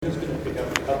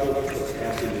couple of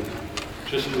passages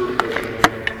just to refresh your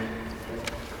memory.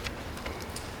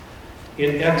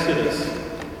 In Exodus,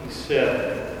 he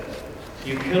said,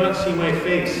 "You cannot see my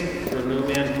face, for no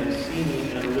man can see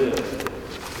me and live."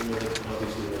 You know,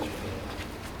 obviously that's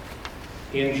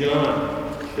true. In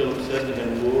John, Philip said to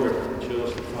him, "Lord, show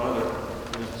us the Father,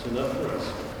 and it's enough for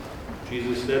us."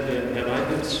 Jesus said to him, "Have I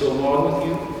been so long with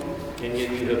you, and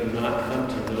yet you have not come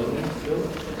to know me,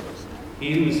 Philip?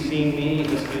 He who has seen me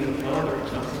has seen the Father.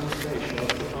 How can you say, show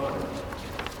us the Father?"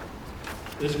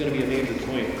 This is going to be a major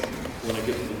point when I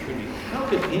get to the Trinity. How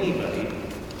could anybody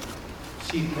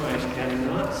see Christ and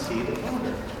not see the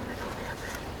Father?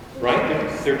 Right?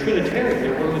 They're Trinitarian.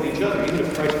 They're one with each other. Even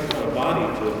if Christ was not a body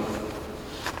to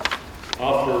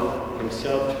offer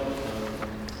himself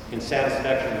in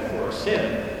satisfaction for our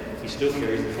sin, he still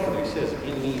carries the Father. He says,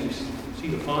 "In me you see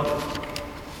the Father."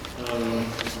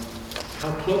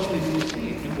 How closely do we see?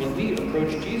 When we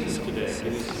approach Jesus today, do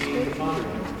we see the Father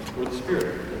or the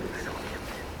Spirit?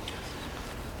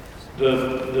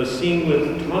 The scene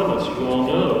with Thomas, you all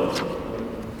know.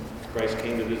 Christ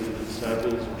came to visit the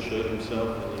disciples and showed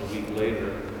himself, and then a week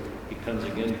later he comes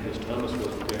again because Thomas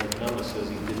wasn't there. And Thomas says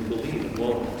he didn't believe and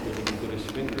won't until he put his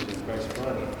fingers in Christ's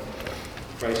body.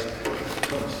 Christ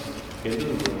comes into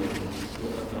the room,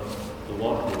 the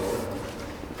locked door,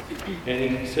 and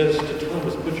he says to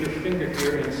Thomas, "Put your finger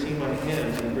here and see my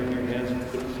hands, and bring your hands and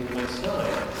put them in my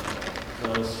side."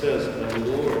 Thomas says, "My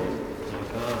Lord, my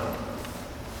God."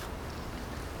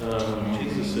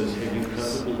 Jesus says, "Have you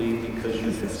come to believe because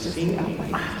you have seen me?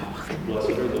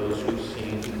 Blessed are those who've seen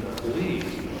and do not believe."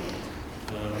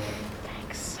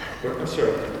 Blessed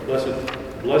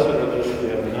are those who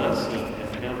have not seen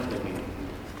and have believed.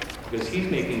 Because he's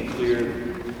making clear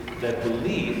that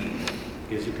belief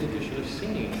is a condition of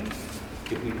seeing.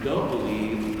 If we don't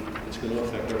believe, it's going to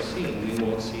affect our seeing. We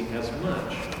won't see as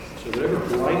much. So whatever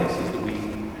blindnesses that we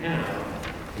have,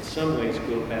 in some ways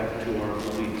go back to our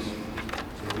beliefs.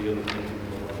 So the other thing.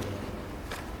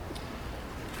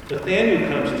 Nathanael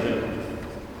comes to him.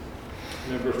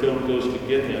 Remember, Philip goes to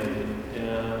get him,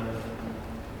 and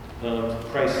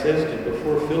Christ says to him,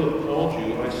 "Before Philip called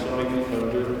you, I saw you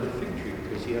under the fig tree."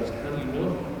 Because he asked, "How do you know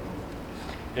me?"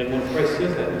 And when Christ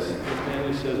says that,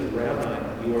 Nathanael says, "Rabbi,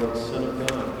 you are the Son of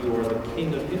God. You are the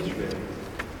King of Israel."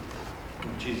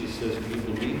 And Jesus says, "Do you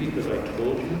believe because I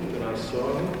told you that I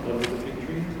saw you under the fig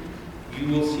tree?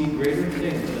 You will see greater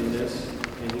things than this."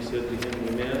 And he said to him,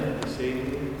 "Amen, I say to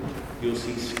you, you'll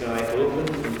see sky open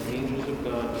and the angels of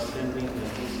God descending and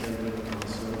descending on the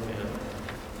Son of Man."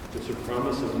 It's a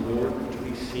promise of more to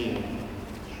be seen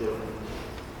shortly.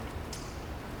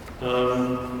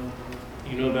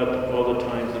 You know about all the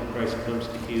times that Christ comes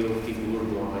to heal people who are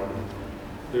blind.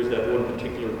 There's that one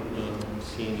particular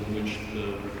scene in which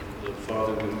the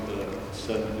father with the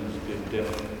son who's been deaf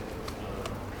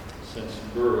since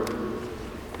birth,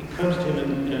 he comes to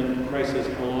him and Christ says,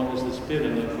 "How long has this been?"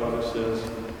 And the father says,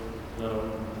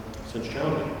 "Since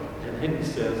childhood." And then he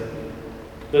says,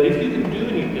 "But if you can do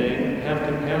anything, have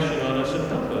compassion on us and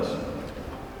help us."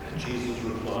 And Jesus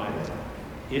replied,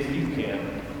 "If you can,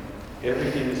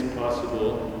 everything is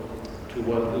possible to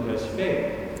one who has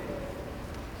faith."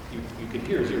 You could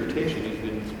hear his irritation. He's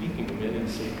been speaking to men and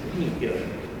saying, "What do you mean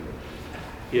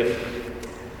if?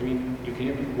 I mean, you can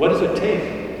hear, what does it take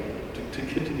to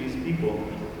get to these people?"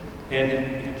 And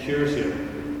he cures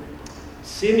him.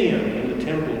 Simeon in the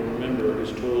temple, remember,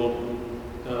 is told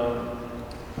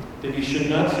that he should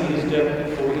not see his death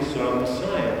before he saw the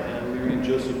Messiah. And Mary and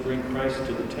Joseph bring Christ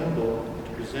to the temple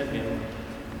to present him.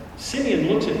 Simeon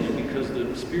looks at him because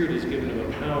the Spirit has given him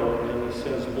a power, and he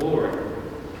says, "Lord,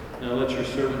 now let your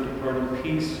servant depart in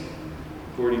peace,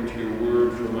 according to your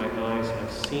word, for my eyes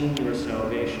have seen your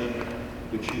salvation,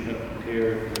 which you have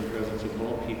prepared in the presence of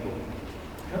all people."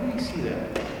 How did he see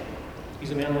that?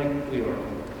 He's a man like we are,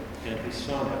 and he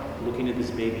saw that, looking at this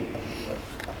baby.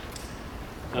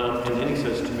 And then he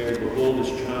says to Mary, "Behold,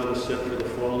 this child is set for the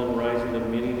fall and rising of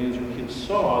many nations." He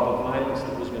saw the violence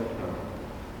that was going to come.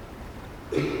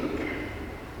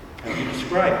 Have you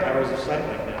described powers of sight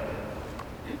like that?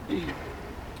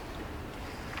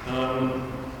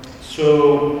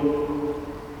 So,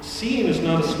 seeing is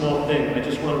not a small thing. I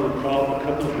just want to recall a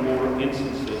couple of more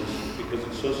instances because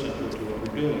it's so central to what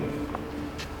we're doing.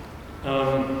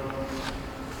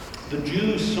 The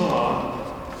Jews saw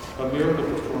a miracle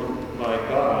performed by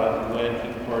God when he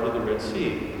parted the Red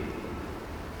Sea.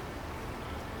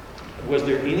 Was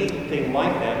there anything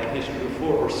like that in history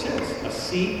before or since? A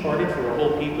sea parted for a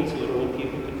whole people so that a whole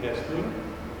people could pass through?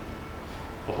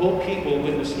 A whole people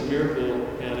witnessed a miracle,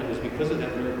 and it was because of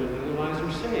that miracle that their lives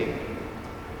were saved.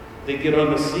 They get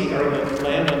on the sea or the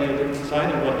land on the other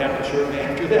side, and what happens shortly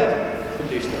after that?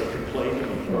 They start complaining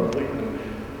and grumbling.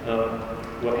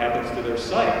 What happens to their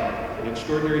sight? An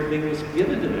extraordinary thing was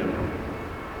given to them.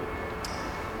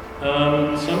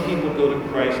 Some people go to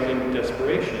Christ in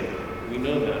desperation. We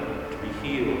know that. To be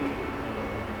healed.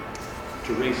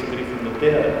 To raise somebody from the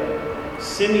dead.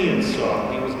 Simeon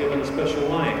saw. He was given a special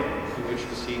light in which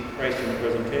to see Christ in the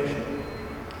presentation.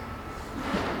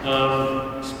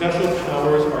 Special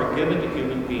powers are given to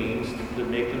human beings that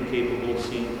make them capable of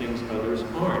seeing things others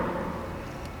aren't.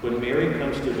 When Mary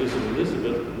comes to visit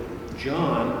Elizabeth,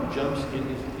 John jumps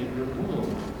in her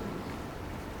womb.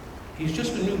 He's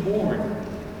just a newborn.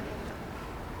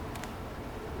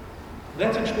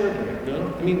 That's extraordinary,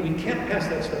 no? I mean, we can't pass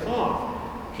that stuff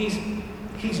off. He's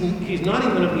not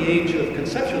even of the age of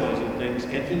conceptualizing things,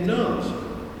 and he knows.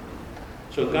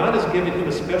 So God has given him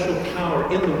a special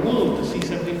power in the womb to see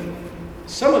something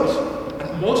some of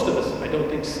us, most of us, I don't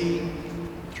think, see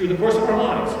through the course of our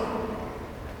lives.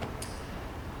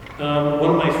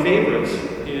 One of my favorites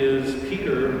is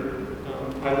Peter.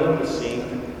 I love this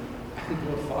scene. I don't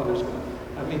know if Father's going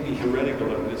to, I may be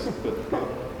heretical on this, but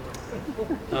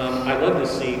I love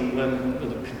this scene when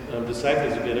the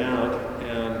disciples have been out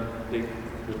and they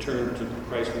return to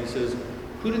Christ, and he says,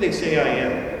 "Who do they say I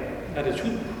am?" That is,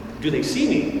 who do they see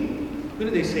me? Who do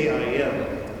they say I am?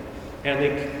 And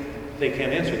they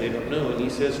can't answer. They don't know. And he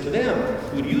says to them,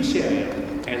 "Who do you say I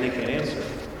am?" And they can't answer.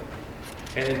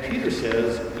 And then Peter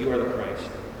says, "You are the Christ.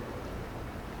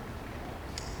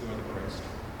 You are the Christ."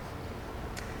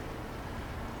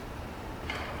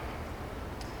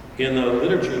 In the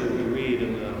literature that we read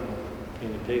in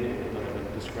the pagan that I've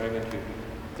been describing to you,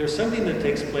 there's something that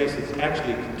takes place that's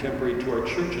actually contemporary to our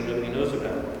church and nobody knows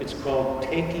about. It's called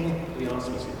taking the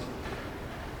auspices.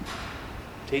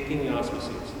 Taking the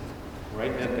auspices.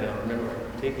 Write that down. Remember,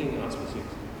 taking the auspices.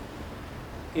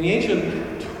 In the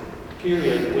ancient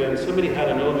period, when somebody had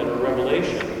an omen or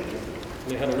revelation,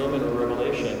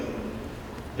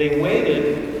 they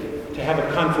waited to have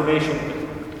a confirmation.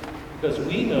 Because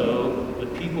we know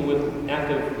that people with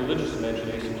active religious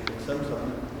imaginations can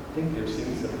sometimes think they're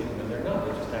seeing something when they're not.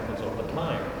 It just happens all the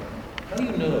time. How do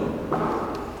you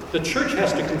know? The church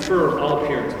has to confirm all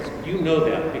appearances. You know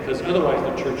that, because otherwise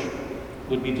the church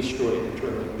would be destroyed in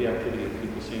terms of the activity of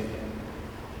people seeing things.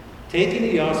 Taking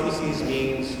the auspices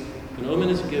means an omen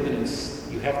is given and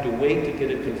you have to wait to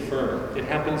get it confirmed. It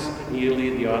happens in the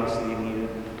Iliad, the Odyssey, the Aeneid.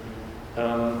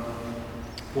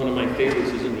 One of my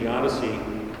favorites is in the Odyssey.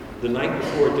 The night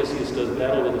before Odysseus does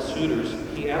battle with the suitors,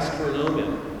 he asks for an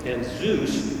omen, and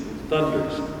Zeus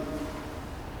thunders.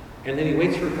 And then he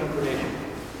waits for a confirmation.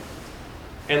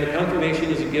 And the confirmation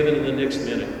is given in the next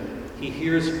minute. He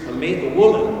hears a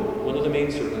woman, one of the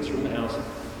maidservants from the house,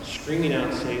 screaming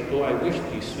out saying, "Oh, I wish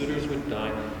these suitors would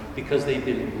die, because they've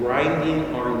been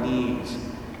grinding our knees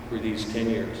for these 10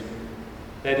 years.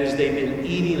 That is, they've been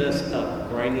eating us up,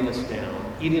 grinding us down,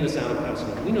 eating us out of house."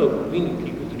 We know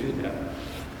people who do that.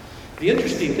 The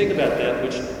interesting thing about that,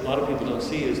 which a lot of people don't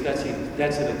see, is that's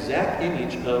an exact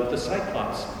image of the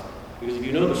Cyclops. Because if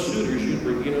you know the suitors, you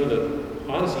know the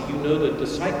Odyssey, you know that the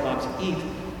Cyclops eat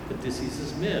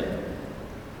Odysseus' men.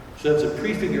 So that's a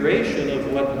prefiguration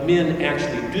of what men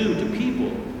actually do to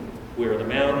people. Wear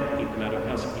them out, eat them out of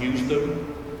house, use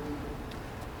them.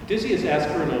 Odysseus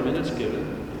asks for an omen, it's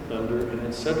given, thunder, and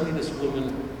then suddenly this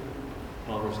woman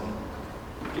hollers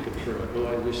out to confirm it. "Oh,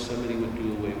 I wish somebody would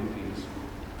do away with these."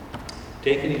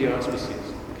 Taking the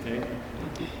auspices, okay?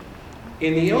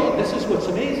 This is what's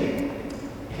amazing.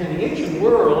 In the ancient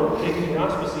world, taking the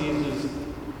auspices is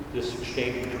this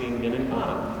exchange between men and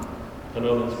God. An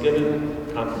omen's given,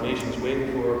 confirmation's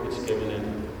waiting for, it's given,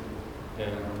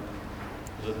 and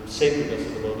the sacredness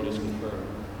of the moment is confirmed.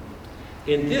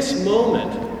 In this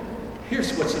moment,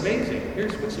 here's what's amazing.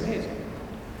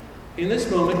 In this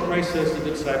moment, Christ says to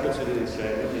the disciples, who do they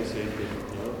say? What do they say? They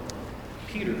don't know.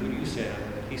 "Peter, who do you say I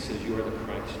am?" He says, "You are the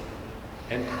Christ."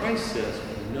 And Christ says,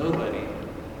 "Nobody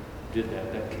did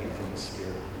that. That came from the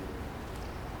Spirit."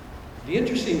 The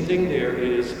interesting thing there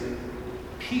is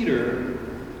Peter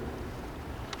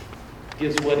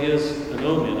gives what is an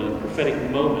omen, a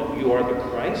prophetic moment. You are the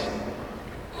Christ.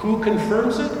 Who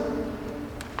confirms it?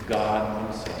 God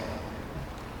himself.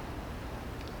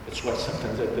 That's why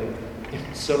sometimes I think, in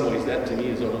some ways, that to me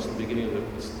is almost the beginning of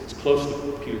it's close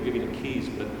to Peter giving the keys,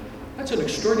 but that's an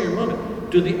extraordinary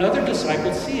moment. Do the other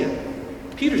disciples see it?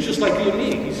 Peter's just like you and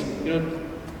me.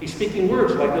 He's speaking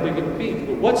words like other human beings.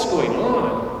 But what's going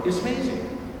on is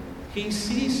amazing. He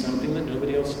sees something that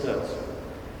nobody else does.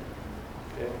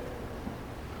 Okay?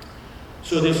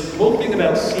 So this whole thing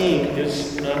about seeing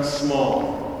is not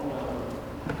small.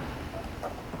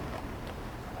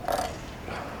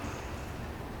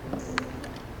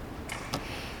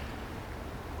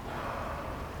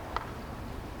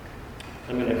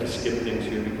 I'm going to have to skip things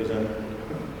here because I don't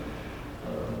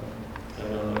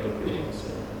know what it is.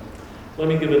 Let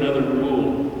me give another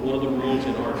rule. One of the rules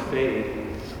in our faith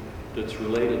that's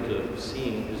related to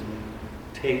seeing is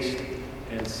taste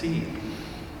and see.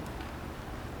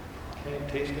 Okay,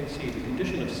 taste and see. The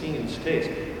condition of seeing is taste.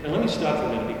 And let me stop for a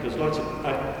minute because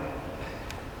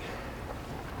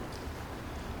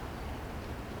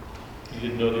you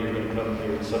didn't know that you were going to come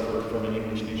here and suffer from an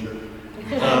English teacher.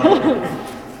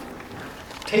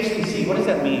 Taste and see. What does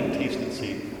that mean, taste and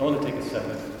see? I want to take a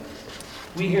second.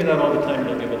 We hear that all the time,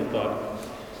 don't give it a thought.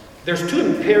 There's two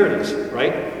imperatives,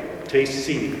 right? Taste,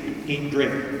 see, eat,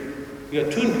 drink. You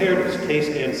got two imperatives,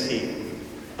 taste and see.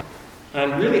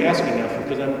 I'm really asking now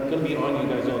because I'm going to be on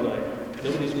you guys all night.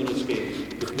 Nobody's going to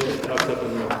escape. If no one pops up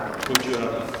and puts you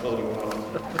out and call you out.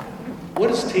 What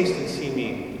does taste and see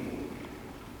mean?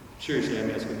 Seriously, I'm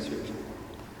asking seriously.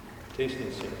 Taste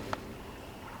and see.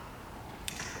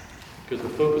 Because the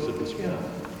focus of this,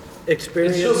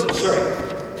 Experience.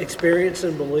 Sorry. Experience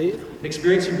and believe.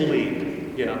 Experience and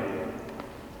believe, yeah.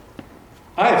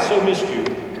 I have so missed you.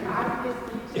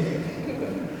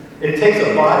 It takes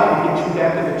a body to get you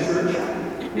back to the church.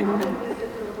 Yeah.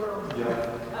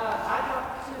 I want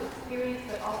to experience,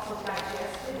 but also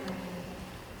digest it.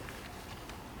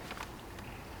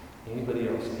 Anybody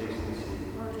else taste and see?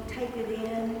 Or to take it in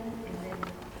and then,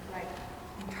 like,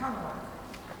 internalize.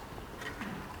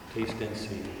 Taste and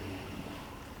see.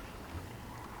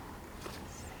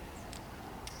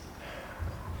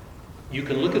 You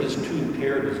can look at it as two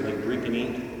imperatives like drink and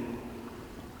eat.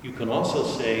 You can also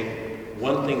say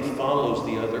one thing follows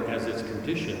the other as its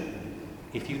condition.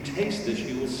 If you taste this,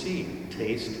 you will see.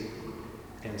 Taste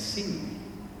and see.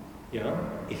 Yeah?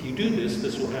 If you do this,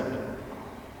 this will happen.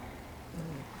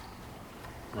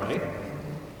 Right?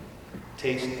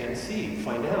 Taste and see.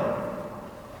 Find out.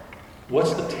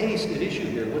 What's the taste at issue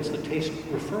here? What's the taste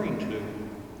referring to?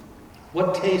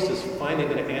 What taste is finally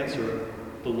going to answer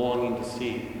the longing to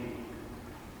see?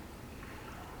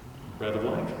 Bread of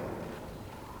life.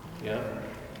 Yeah?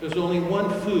 There's only one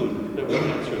food that will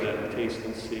answer that taste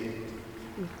and see.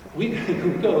 We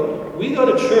go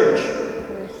to church,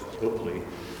 hopefully,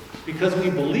 because we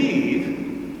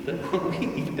believe that when we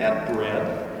eat that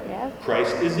bread,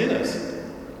 Christ is in us.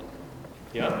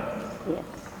 Yeah? Yes.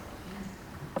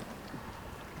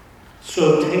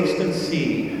 So taste and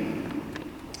see.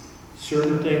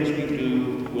 Certain things we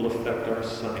do will affect our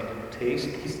sight. Taste,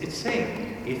 it's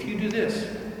saying, if you do this,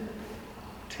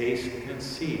 taste and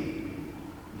see.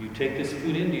 You take this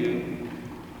food into you,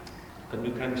 a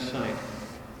new kind of sight.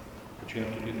 But you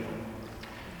have to do that.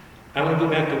 I want to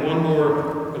go back to one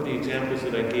more of the examples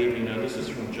that I gave you. Now, this is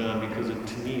from John because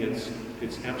to me it's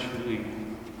absolutely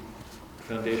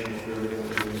foundational for everything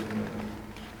we're doing.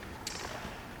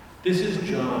 This is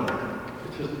John.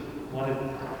 I just wanted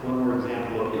one more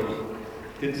example of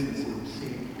the instance of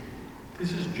seeing.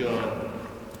 This is John.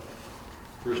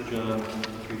 1 John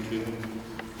 3:2.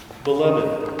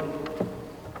 Beloved,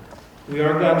 we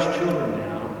are God's children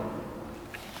now.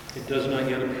 It does not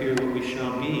yet appear what we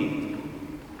shall be.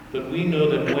 But we know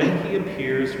that when he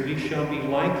appears, we shall be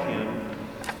like him,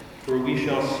 for we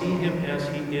shall see him as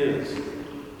he is.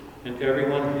 And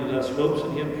everyone who thus hopes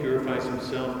in him purifies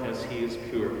himself as he is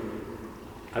pure.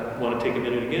 I want to take a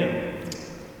minute again.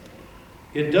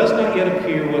 It does not yet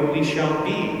appear what we shall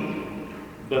be,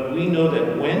 but we know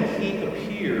that when he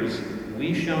appears,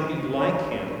 we shall be like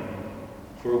him,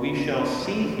 for we shall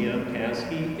see him as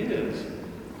he is.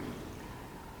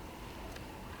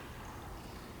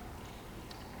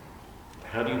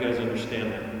 How do you guys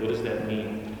understand that? What does that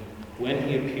mean? When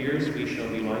he appears, we shall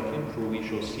be like him, for we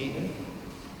shall see him.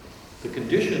 The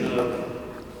condition of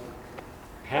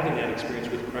having that experience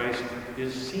with Christ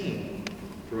is seeing,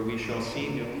 for we shall see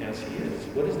him as he is.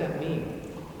 What does that mean?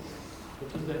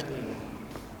 What does that mean?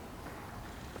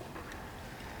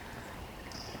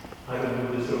 I'm going to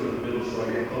move this over to the middle so I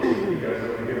get closer to you guys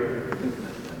over here.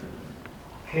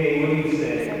 Hey, what do you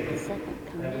say?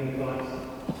 Have any thoughts?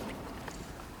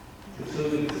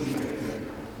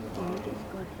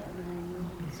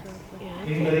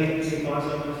 Anybody any thoughts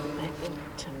on this? I think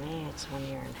to me it's when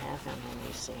you're in heaven and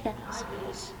you see him as he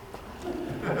is.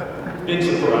 Big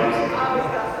surprise.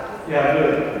 Yeah,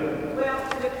 good. Well,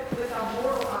 with our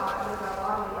mortal eye, with our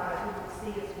bodily eye, we will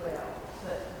see as well.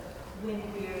 But when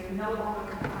we're no longer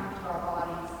confined to our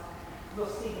bodies, we'll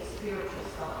see the spiritual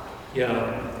side. Yeah.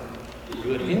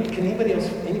 Good. Can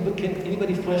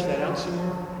anybody flesh that out some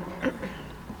more?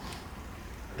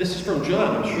 This is from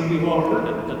John. I'm sure we've all heard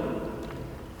it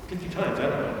 50 times. I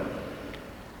don't know.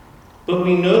 But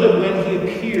we know that when he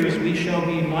appears, we shall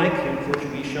be like him, for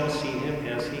we shall see him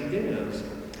as he is.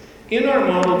 In our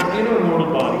mortal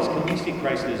bodies, can we see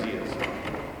Christ as he is?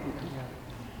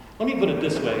 Let me put it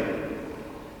this way.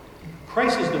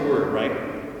 Christ is the Word, right?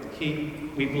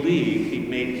 We believe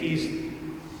he's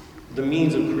the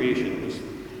means of creation. It was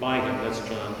by him, that's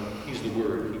John. He's the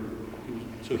Word.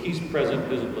 So he's present,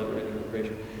 visible, in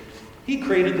creation. He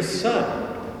created the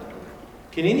sun.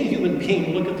 Can any human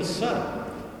being look at the sun?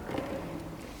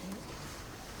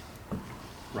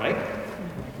 Right?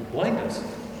 Blindness.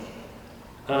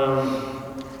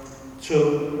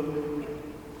 So,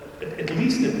 at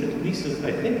least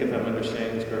I think, if I'm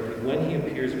understanding this correctly, when he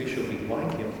appears, we shall be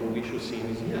like him, for we shall see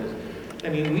him as he is. I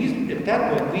mean, at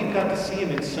that point, we've got to see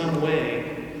him in some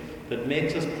way that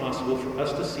makes it possible for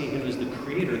us to see him as the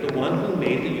creator, the one who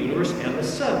made the universe and the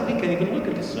sun. We can't even look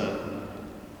at the sun.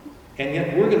 And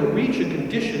yet we're going to reach a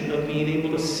condition of being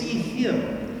able to see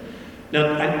him.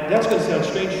 Now, that's going to sound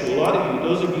strange to a lot of you.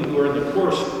 Those of you who are in the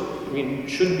course,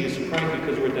 shouldn't be surprised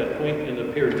because we're at that point in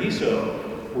the Paradiso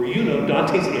where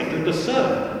Dante's entered the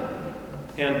sun.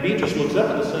 And Beatrice looks up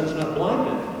and the sun's not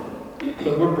blinded.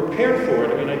 But we're prepared for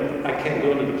it. I can't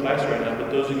go into the class right now, but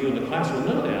those of you in the class will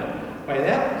know that. By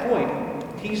that point,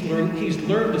 he's learned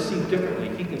to see differently.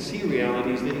 He can see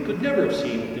realities that he could never have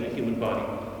seen in a human body,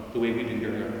 the way we do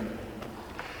here on Earth.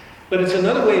 But it's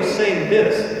another way of saying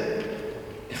this,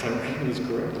 if I'm reading this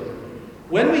correctly.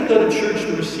 When we go to church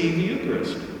to receive the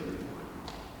Eucharist,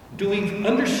 do we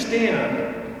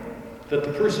understand that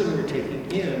the person we're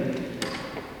taking in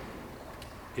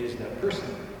is that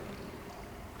person?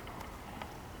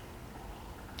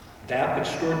 That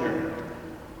extraordinary.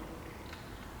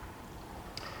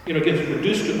 It gets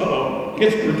reduced to a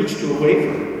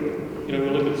wafer. We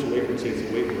look at this wafer and say it's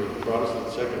a wafer of the Protestant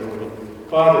secular world.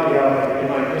 Father,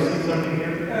 am I missing something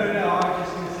here? No, I was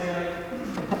just going to say,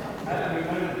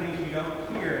 one of the things you don't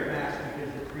hear at Mass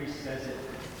because the priest says it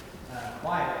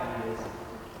quietly is,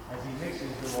 as he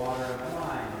mixes the water and the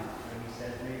wine, and he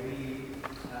says, maybe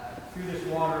through this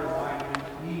water and wine,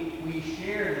 we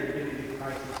share the divinity of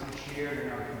Christ as he shared in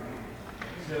our community.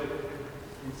 So,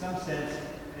 in some sense,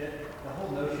 the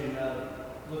whole notion of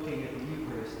looking at the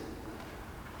Eucharist,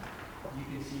 you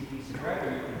can see a piece of bread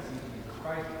or you can see Jesus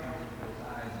Christ, it comes into those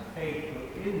eyes of faith.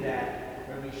 But in that,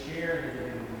 where we share the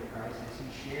divinity of Christ as he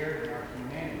shared in our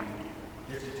humanity,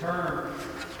 there's a term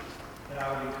that I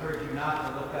would encourage you not to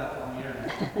look up on the internet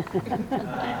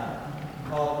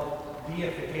called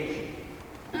deification.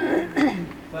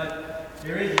 But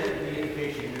there is a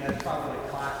deification, and that's probably a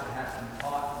class that has to be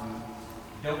taught.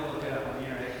 Don't look it up on the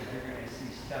internet because you're going to see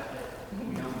stuff that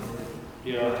we don't believe.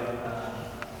 Yeah.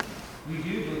 We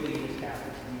do believe as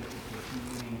Catholics deification,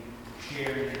 meaning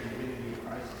sharing the divinity of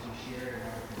Christ as we share in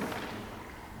our community.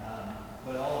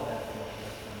 But all of that is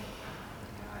from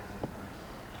the eyes of Christ.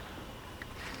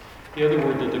 The other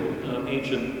word that the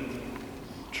ancient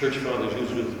church fathers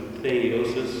used was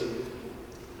theosis.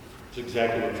 It's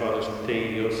exactly what fathers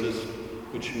theosis,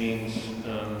 which means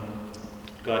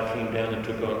God came down and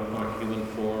took on our human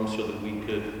form so that we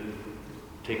could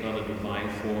take on a divine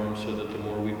form, so that the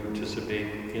more we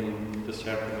participate in the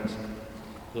sacraments,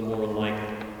 the more like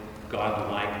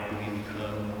God-like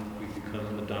we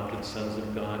become adopted sons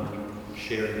of God. We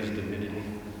share his divinity.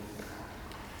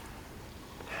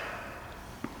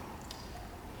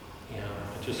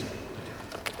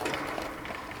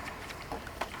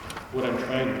 What I'm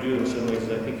trying to do in some ways,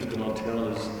 I think you can all tell,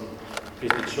 is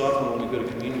that so often when we go to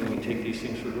communion, we take these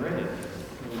things for granted.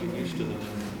 We get used to them.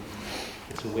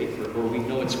 It's a wafer, or we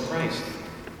know it's Christ.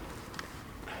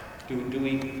 Do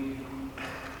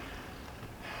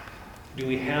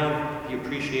we have the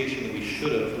appreciation that we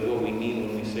should have for what we mean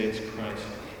when we say it's Christ?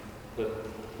 But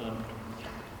I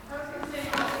was going to say,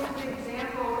 what's the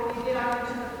example when you get out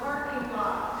into the parking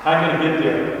lot? I'm going to get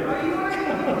there. Are you already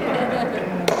going to get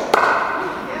there?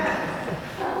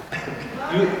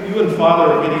 You and Father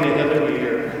are getting ahead of me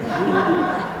here.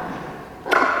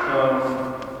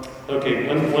 Okay,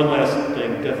 one last thing,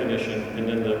 definition, and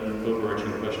then the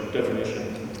overarching question.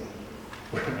 Definition.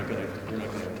 We're not going to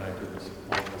have time for this.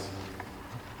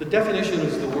 The definition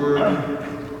is the word.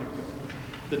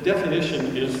 The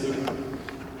definition is the.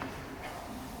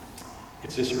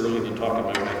 It's this early to talk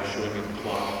about it, showing you the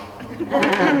clock.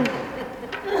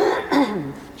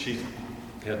 She's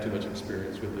had too much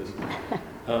experience with this.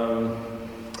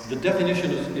 The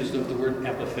definition is of the word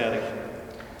apophatic.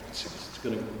 It's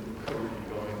going to cover it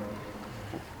going.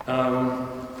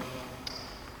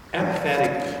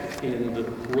 Apophatic in the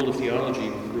world of theology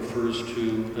refers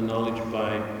to a knowledge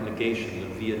by negation, the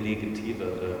via negativa,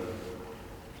 the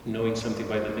knowing something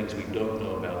by the things we don't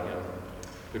know about him.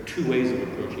 There are two ways of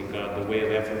approaching God, the way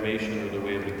of affirmation or the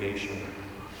way of negation.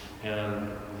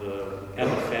 And the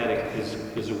apophatic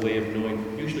is a way of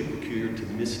knowing, usually peculiar to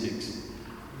mystics.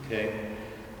 Okay?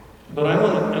 But I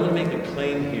want to make a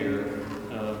claim here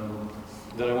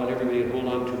that I want everybody to hold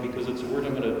on to, because it's a word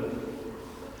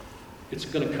it's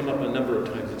going to come up a number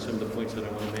of times in some of the points that I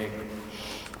want to make.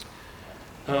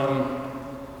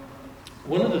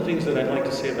 One of the things that I'd like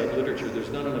to say about literature, there's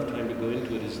not enough time to go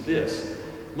into it, is this.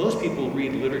 Most people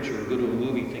read literature or go to a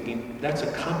movie thinking that's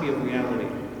a copy of reality.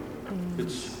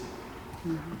 It's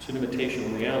an imitation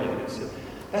of reality.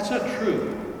 That's not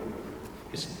true.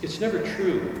 It's never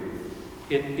true.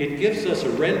 It gives us a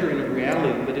rendering of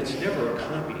reality, but it's never a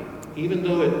copy. Even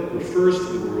though it refers to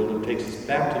the world and takes us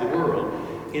back to the world,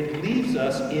 it leaves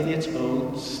us in its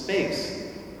own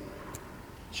space.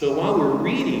 So while we're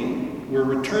reading, we're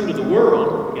returned to the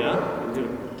world, yeah?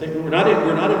 We're not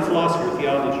in philosophy or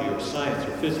theology or science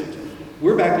or physics.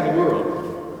 We're back in the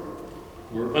world.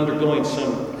 We're undergoing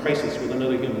some crisis with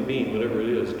another human being, whatever it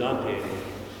is, Dante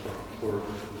or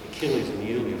Achilles in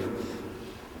the Iliad,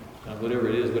 or whatever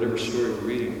it is, whatever story we're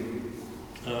reading.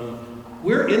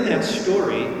 We're in that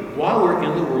story while we're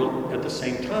in the world at the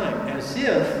same time, as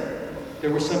if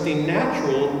there was something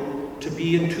natural to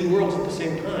be in two worlds at the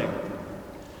same time.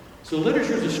 So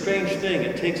literature is a strange thing.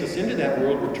 It takes us into that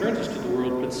world, returns us to the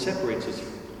world, but separates us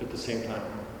at the same time.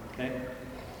 Okay?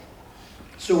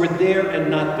 So we're there and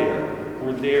not there.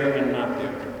 We're there and not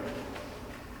there.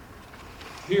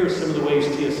 Here are some of the ways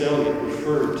T.S. Eliot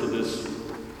referred to this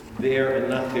there and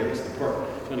not there. It's the part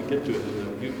I'm going to get to it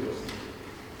in the Eucharist.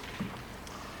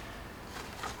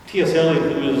 T.S.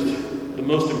 Eliot, who is the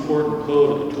most important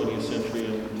poet of the 20th century,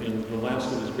 in the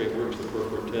last of his great works, the Four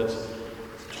Quartets,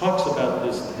 talks about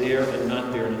this there and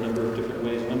not there in a number of different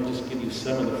ways. Let me just give you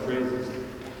some of the phrases.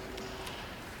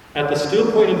 At the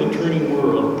still point of the turning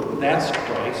world, that's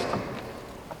Christ.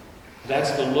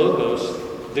 That's the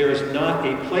Logos. There is not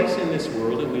a place in this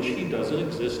world in which he doesn't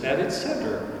exist at its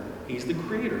center. He's the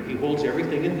creator. He holds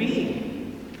everything in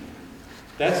being.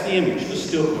 That's the image, the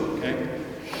still point, okay?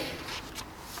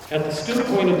 At the still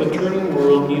point of the turning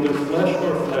world, neither flesh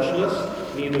nor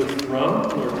fleshless, neither from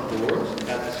nor towards.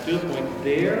 At the still point,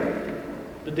 there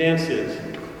the dance is,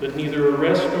 but neither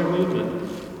arrest nor movement.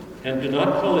 And do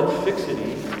not call it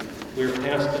fixity, where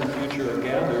past and future are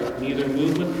gathered, neither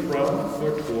movement from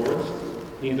nor towards,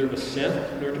 neither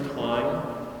ascent nor decline.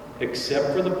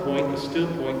 Except for the point, the still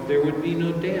point, there would be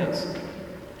no dance.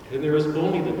 And there is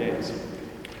only the dance.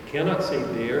 I cannot say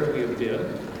there we have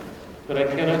been, but I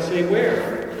cannot say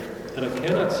where. And I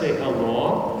cannot say how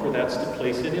long, for that's to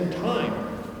place it in time.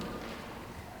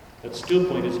 That still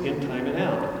point is in time and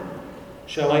out.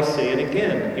 Shall I say it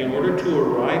again? In order to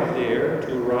arrive there,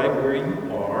 to arrive where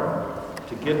you are,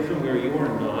 to get from where you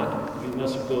are not, you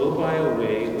must go by a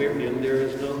way wherein there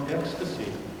is no ecstasy.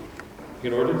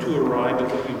 In order to arrive at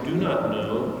what you do not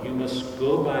know, you must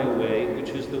go by a way which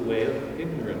is the way of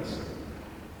ignorance.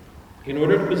 In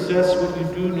order to possess what you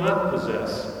do not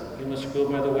possess, you must go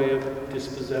by the way of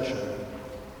dispossession.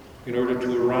 In order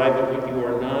to arrive at what you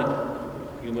are not,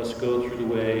 you must go through the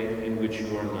way in which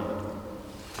you are not.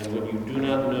 And what you do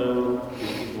not know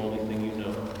is the only thing you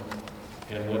know.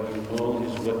 And what you own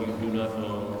is what you do not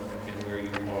own, and where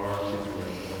you are is where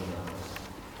you are not.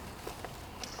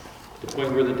 The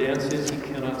point where the dance is, he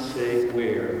cannot say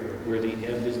where the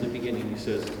end is the beginning. He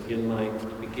says, in my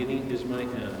beginning is my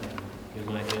end. In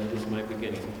my end is my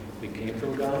beginning. We came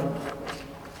from God.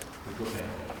 We go back.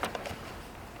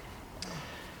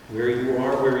 Where you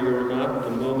are, where you are not, the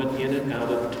moment in and out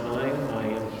of time, I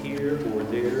am here or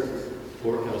there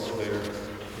or elsewhere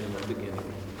in my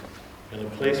beginning. And a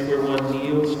place where one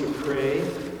kneels to pray,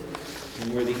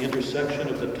 and where the intersection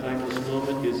of the timeless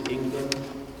moment is England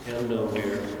and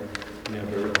nowhere,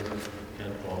 never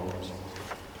and always.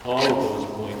 All of those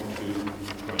point to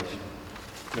Christ.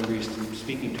 Remember, he's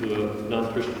speaking to a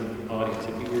non-Christian audience.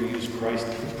 If he were to use Christ,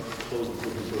 close the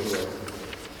book and go away.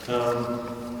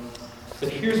 But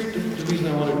here's the reason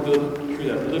I want to go through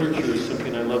that. Literature is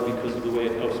something I love because of the way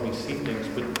it helps me see things.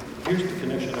 But here's the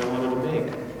connection I wanted to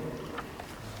make.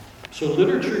 So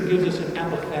literature gives us an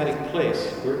apophatic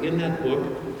place. We're in that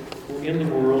book. We're in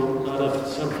the world, not of it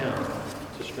somehow.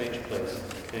 It's a strange place.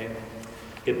 Okay?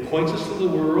 It points us to the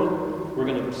world. We're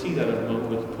going to see that in a moment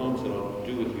with the poems that I'll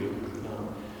do with you.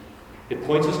 It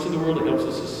points us to the world. It helps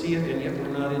us to see it, and yet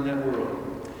we're not in that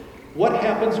world. What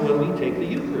happens when we take the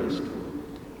Eucharist?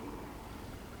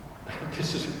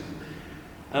 This is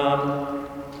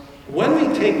when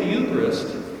we take the Eucharist.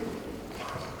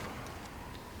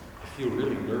 I feel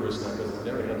really nervous now because I've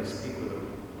never had to speak with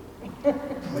a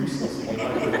priest.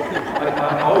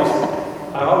 I always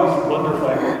I always wonder if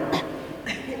I'm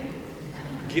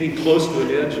getting close to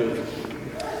an edge of,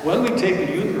 when we take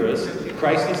the Eucharist,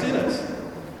 Christ is in us.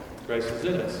 Christ is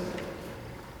in us.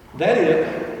 That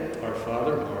is, our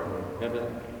Father who art in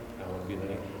heaven, hallowed be thy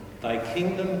name. Thy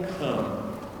kingdom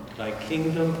come, thy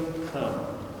kingdom come,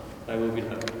 thy will be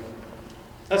done.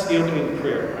 That's the opening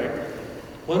prayer, right?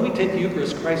 When we take the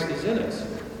Eucharist, Christ is in us.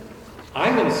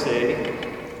 I'm going to say,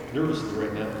 nervously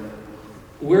right now,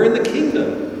 we're in the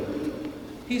kingdom.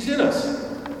 He's in us.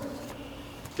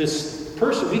 This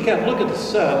person, we can't look at the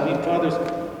Son,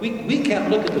 we can't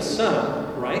look at the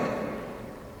Son, right?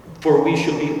 For we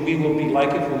will be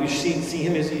like it, for we see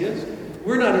him as he is.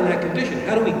 We're not in that condition.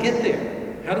 How do we get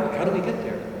there? How do we get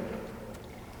there?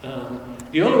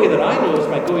 The only way that I know is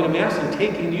by going to Mass and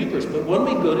taking the Eucharist. But when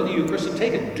we go to the Eucharist and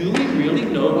take it, do we really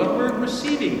know what we're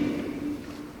receiving?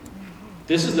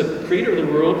 This is the Creator of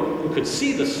the world who could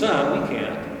see the Son. We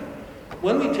can't.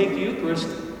 When we take the Eucharist,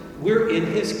 we're in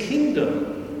his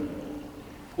kingdom.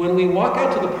 When we walk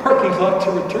out to the parking lot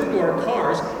to return to our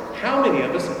cars, how many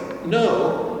of us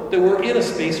know that we're in a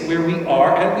space where we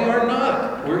are and we are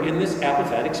not? We're in this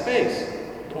apophatic space.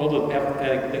 All the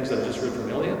apophatic things that I just read from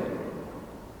Eliot.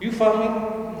 You follow me?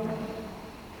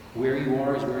 Where you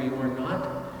are is where you are not.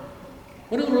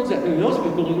 What in the world does that mean? Most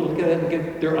people look at it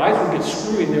and their eyes will get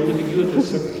screwy and they're looking at you and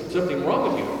there's something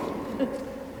wrong with you.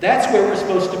 That's where we're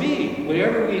supposed to be.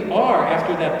 Wherever we are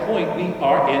after that point, we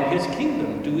are in his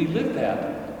kingdom. Do we live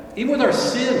that? Even with our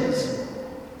sins,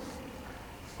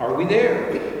 are we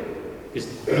there?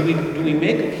 Do we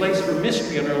make a place for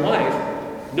mystery in our life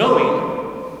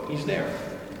knowing he's there?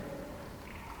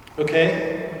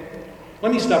 Okay?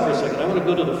 Let me stop for a second. I want to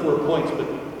go to the 4 points, but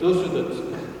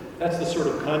that's the sort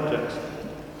of context.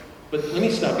 But let me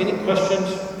stop. Any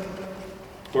questions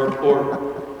or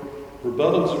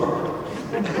rebuttals? Or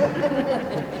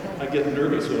I get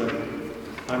nervous when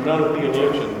I'm not a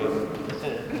theologian, but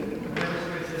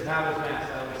When it says how is Mass,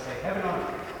 I always say heaven on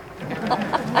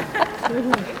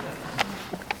earth.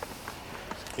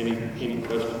 any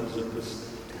questions at this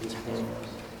point?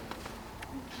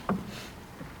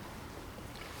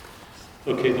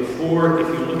 Okay, if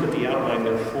you look at the outline,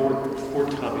 there are four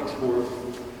topics, 4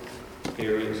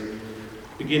 areas.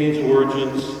 Beginnings,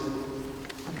 origins,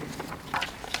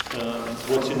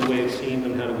 what's in the way of seeing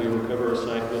them, how do we recover our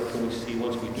sight, what can we see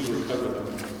once we do recover them.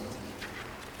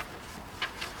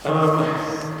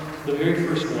 The very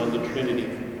first one, the Trinity.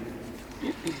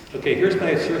 Okay, here's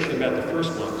my assertion about the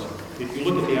first ones. If you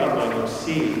look at the outline, you'll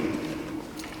see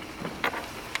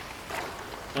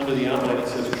under the outline it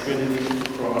says Trinity,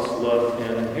 cross, love,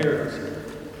 and inheritance.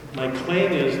 My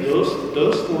claim is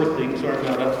those 4 things are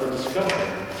not up for discussion.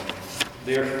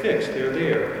 They're fixed, they're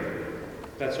there.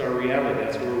 That's our reality,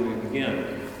 that's where we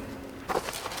begin.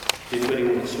 If anybody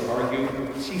wants to argue,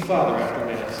 see Father after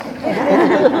Mass.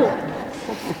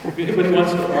 If anybody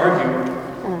wants to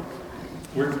argue,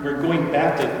 we're going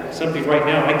back to something right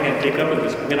now I can't take up with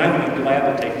this. I mean, I would be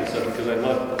glad to take this up because I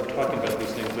love talking about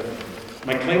these things, but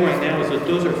my claim right now is that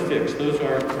those are fixed. Those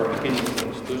are our beginning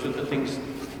points. Those are the things,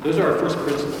 those are our first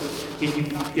principles.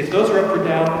 If those are up for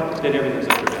doubt, then everything's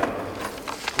up for doubt.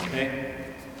 Okay?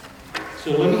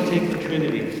 So let me take the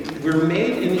Trinity. We're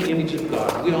made in the image of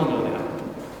God. We all know that.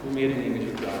 We're made in the image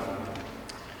of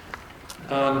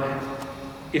God.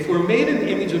 If we're made in the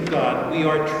image of God, we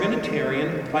are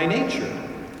Trinitarian by nature.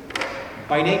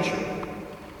 By nature.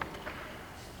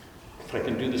 If I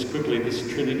can do this quickly, this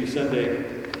is Trinity Sunday.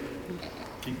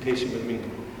 Be patient with me.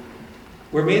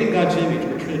 We're made in God's image.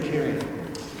 We're Trinitarian.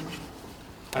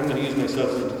 I'm going to use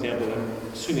myself as an example. I'm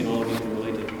assuming all of you can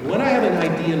relate to it. When I have an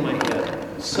idea in my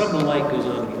head, some light goes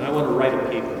on me, and I want to write a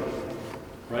paper.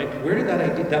 Right? Where did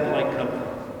that light come from?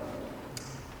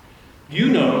 You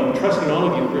know, trusting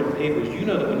all of you who've written papers, you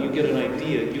know that when you get an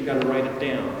idea, you've got to write it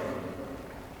down.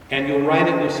 And you'll write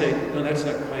it and you'll say, no, that's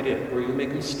not quite it. Or you'll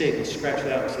make a mistake and scratch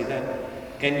it out and say that.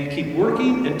 And you keep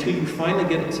working until you finally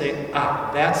get it and say,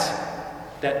 that's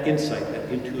that insight, that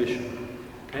intuition.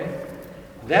 Okay?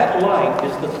 That light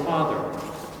is the Father.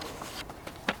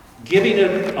 Giving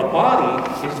it a body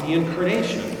is the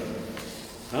incarnation.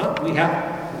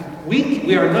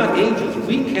 We are not angels.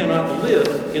 We cannot live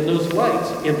in those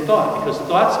lights in thought because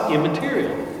thought's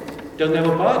immaterial. It doesn't have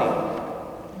a body.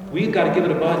 We've got to give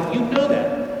it a body. You know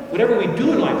that. Whatever we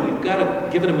do in life, we've got to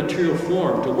give it a material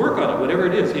form to work on it, whatever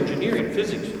it is, engineering,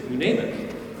 physics, you name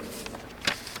it.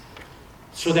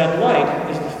 So that light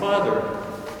is the Father.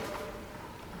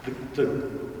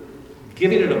 The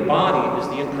giving it a body is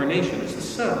the incarnation, it's the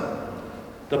Son.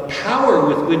 The power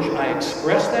with which I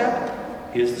express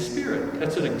that is the Spirit.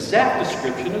 That's an exact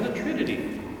description of the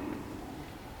Trinity.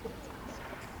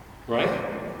 Right?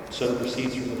 Son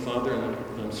proceeds from the Father,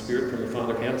 and Spirit from the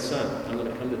Father and Son. I'm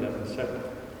going to come to that in a second.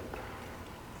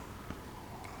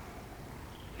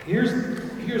 Here's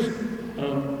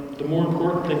the more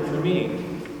important thing for me.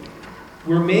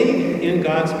 We're made in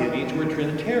God's image. We're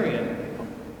Trinitarian.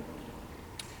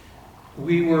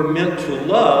 We were meant to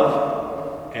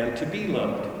love and to be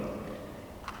loved,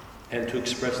 and to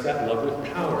express that love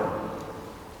with power.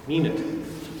 Mean it.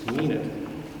 Mean it.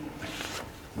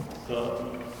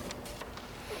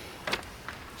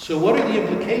 So what are the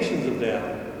implications of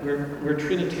that? We're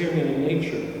Trinitarian in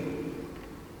nature.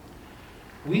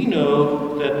 We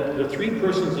know that the three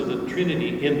persons of the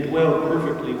Trinity indwell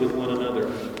perfectly with one another.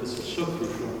 This is so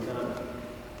crucial.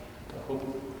 I hope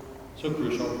so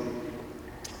crucial.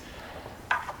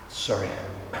 Sorry.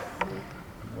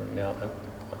 I'm working out. My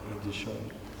age is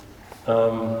showing.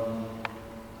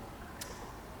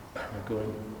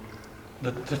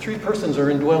 The three persons are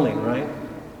indwelling, right?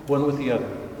 One with the other.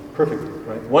 Perfectly,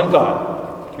 right? One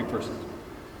God, three persons.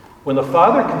 When the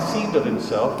Father conceived of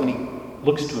himself, when he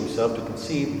looks to himself to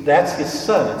conceive, that's his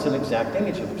Son. It's an exact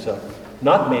image of himself.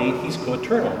 Not made, he's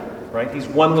co-eternal, right? He's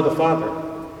one with the Father.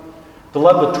 The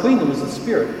love between them is the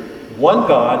Spirit. One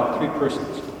God, three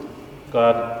persons.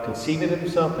 God conceived of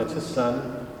himself, that's his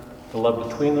Son. The love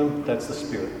between them, that's the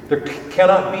Spirit. There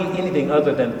cannot be anything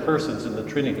other than persons in the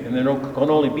Trinity, and there can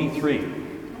only be three.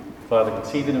 Father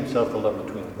conceived in himself, the love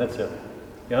between them. That's it.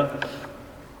 Yeah?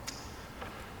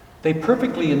 They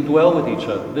perfectly indwell with each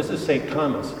other. This is St.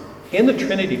 Thomas. In the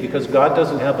Trinity, because God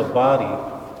doesn't have a body,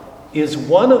 is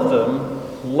one of them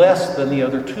less than the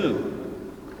other two?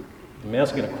 I'm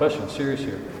asking a question, serious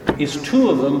here. Is two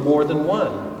of them more than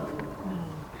one?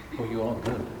 Oh, you all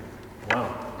good.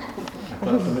 Wow. I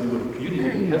thought somebody would, you didn't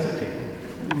even hesitate.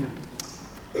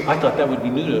 I thought that would be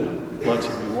new to lots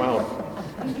of you. Wow.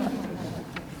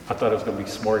 I thought it was going to be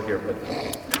smart here, but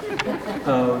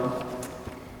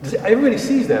everybody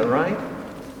sees that, right?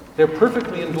 They're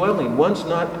perfectly indwelling. One's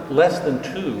not less than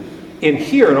two. In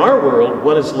here, in our world,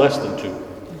 one is less than two.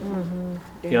 Mm-hmm.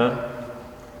 Yeah?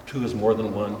 Two is more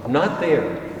than one. Not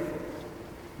there.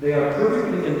 They are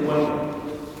perfectly indwelling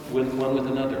with one with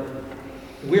another.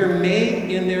 We're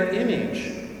made in their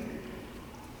image.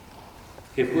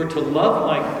 If we're to love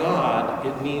like God,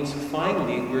 it means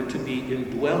finally we're to be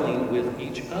indwelling with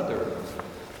each other.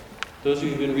 Those of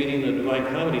you who've been reading the Divine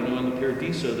Comedy know in the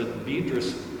Paradiso that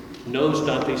Beatrice knows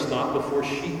Dante's thought before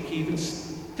he even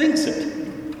thinks it.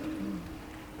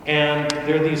 And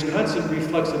there are these constant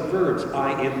reflexive verbs.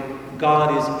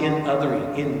 God is in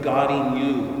othering, in Godding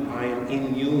you. I am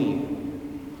in youing.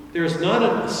 There's not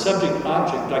a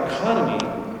subject-object dichotomy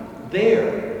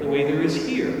there the way there is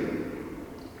here.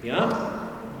 Yeah?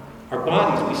 Our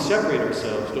bodies, we separate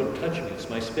ourselves. Don't touch me, it's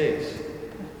my space.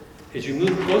 As you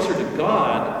move closer to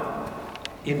God,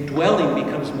 indwelling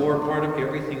becomes more part of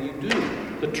everything you do.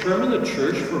 The term in the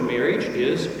church for marriage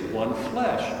is one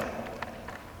flesh.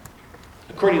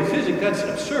 According to physics, that's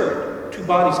absurd. Two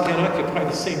bodies can't occupy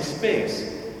the same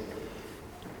space.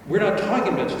 We're not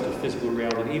talking about just a physical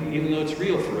reality, even though it's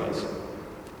real for us.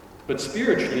 But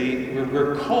spiritually,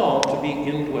 we're called to be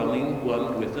indwelling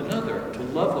one with another, to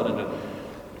love one another.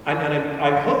 And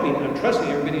I'm hoping, I'm trusting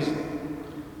everybody's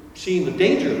seeing the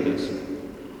danger of this,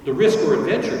 the risk or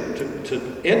adventure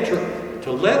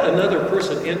to let another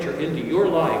person enter into your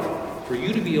life, for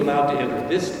you to be allowed to enter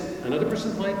another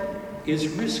person's life, is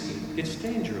risky. It's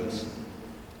dangerous.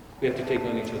 We have to take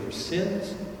on each other's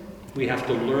sins. We have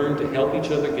to learn to help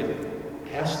each other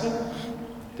get past them.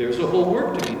 There's a whole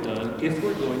work to be done if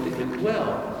we're going to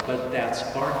indwell, but that's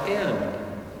our end.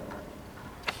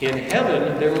 In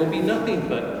heaven, there will be nothing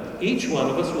but each one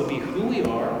of us will be who we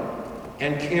are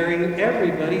and carrying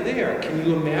everybody there. Can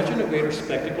you imagine a greater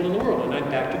spectacle in the world? And I'm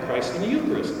back to Christ in the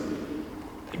Eucharist.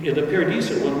 In the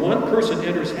Paradiso, when one person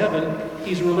enters heaven,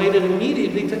 he's related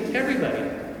immediately to everybody.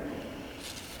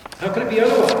 How can it be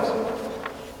otherwise?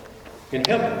 In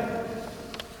heaven.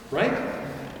 Right?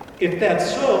 If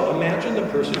that's so, imagine the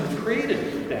person who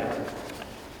created that.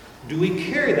 Do we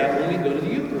carry that when we go to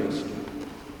the Eucharist?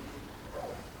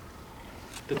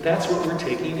 That's what we're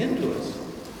taking into us.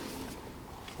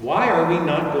 Why are we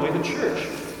not going to church?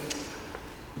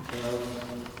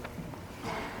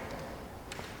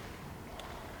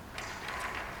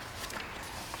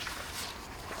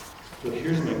 So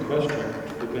here's my question.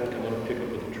 Go back, I want to pick up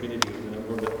with the Trinity a minute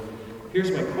more, but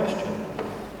here's my question.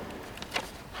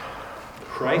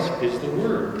 Christ is the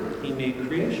Word. He made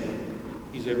creation.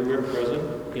 He's everywhere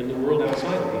present in the world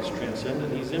outside of it. He's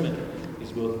transcendent, he's immanent.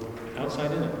 He's both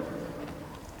outside and in it.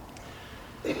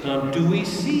 Do we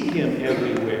see him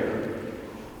everywhere?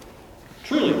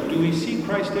 Truly, do we see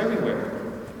Christ everywhere?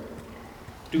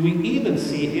 Do we even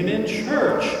see him in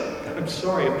church? I'm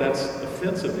sorry if that's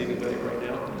offensive to anybody right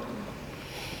now.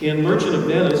 In Merchant of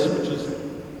Venice, which is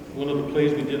one of the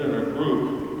plays we did in our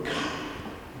group,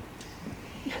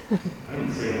 I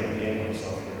didn't say I'm getting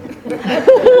myself here.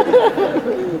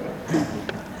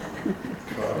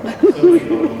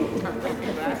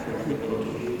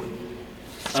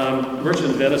 Merchant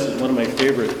of Venice is one of my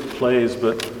favorite plays,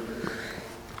 but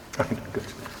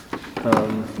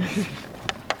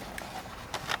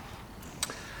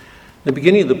the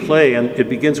beginning of the play, and it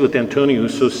begins with Antonio,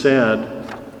 who's so sad,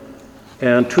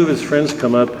 and two of his friends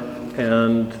come up,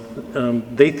 and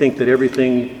they think that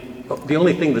the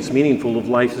only thing that's meaningful of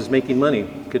life is making money,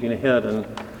 getting ahead,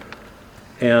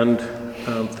 and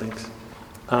thanks.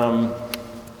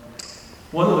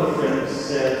 One of the friends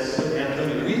says,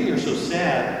 Antonio, the reason you're so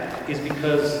sad is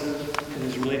because, and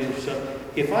he's relating to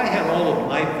himself, if I had all of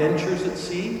my ventures at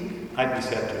sea, I'd be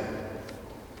sad too.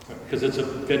 Because it's a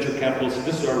venture capitalist.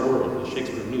 This is our world.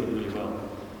 Shakespeare knew it really well.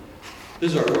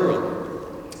 This is our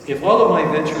world. If all of my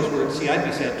ventures were at sea, I'd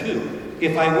be sad too.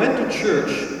 If I went to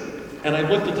church and I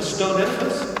looked at the stone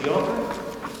edifice, the altar,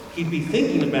 he'd be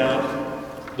thinking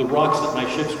about the rocks that my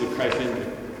ships would crash into.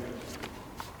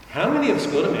 How many of us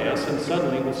go to Mass and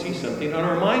suddenly we'll see something, and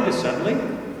our mind is suddenly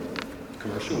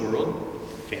commercial world,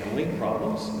 family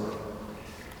problems.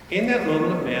 In that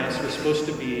moment of Mass, we're supposed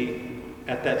to be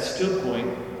at that still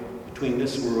point between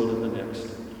this world and the next.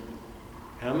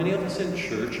 How many of us in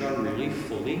church are really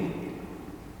fully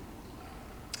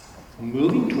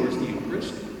moving towards the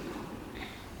Eucharist?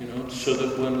 So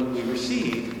that when we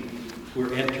receive,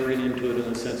 we're entering into it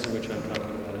in the sense in which I'm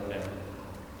talking about it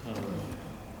now.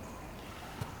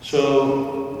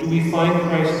 So, do we find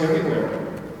Christ everywhere?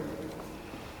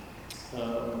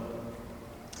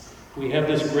 We have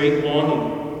this great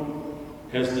longing.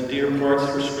 As the deer parts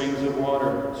for streams of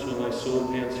water, so my soul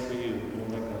pants for you, oh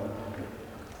my God.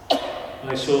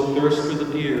 My soul thirsts for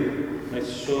the deer. My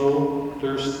soul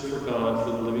thirsts for God,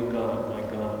 for the living God, my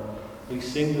God. We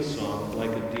sing the song like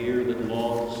a deer that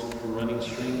longs for running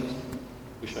streams.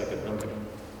 Wish I could remember.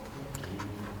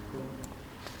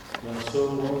 My soul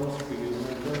longs for you,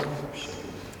 my God.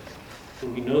 But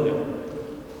we know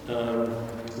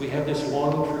that. We have this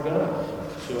longing for God.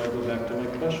 So I go back to my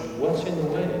question. What's in the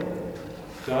way?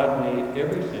 God made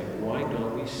everything. Why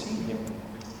don't we see him?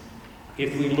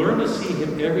 If we learn to see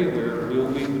him everywhere, will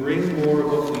we bring more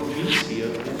of what we do see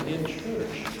of him in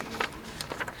church?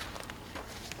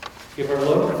 If our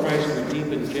love for Christ were deep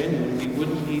and genuine, we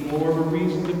wouldn't need more of a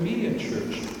reason to be in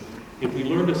church. If we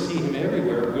learn to see him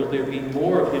everywhere, will there be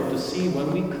more of him to see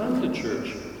when we come to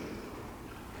church?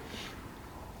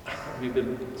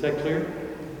 Is that clear?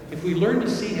 If we learn to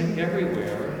see him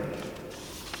everywhere,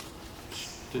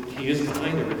 that he is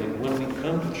behind everything, when we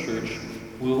come to church,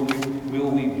 will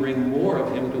we bring more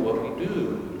of him to what we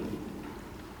do?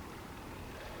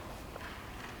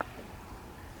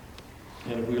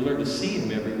 And if we learn to see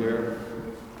him everywhere,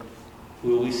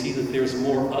 will we see that there's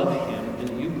more of him in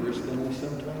the Eucharist than we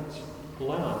sometimes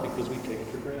allow because we take it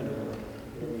for granted?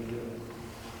 Whatever we do.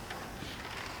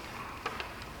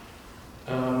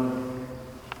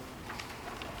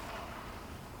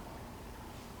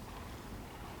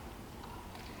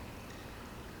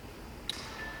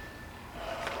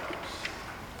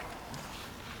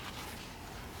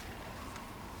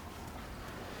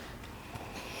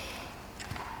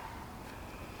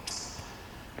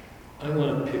 I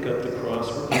want to pick up the cross.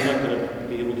 We're not going to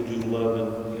be able to do love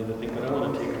and the other thing, but I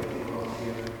want to take up the cross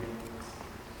here.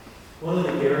 One of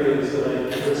the areas that I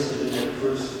listed in that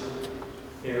first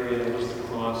area was the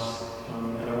cross,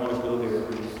 and I want to go there.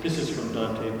 This is from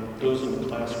Dante. Those in the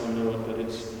class will know it, but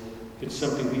it's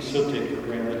something we so take for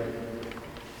granted.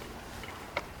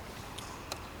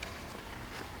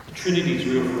 The Trinity is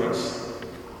real for us.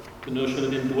 The notion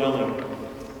of indwelling,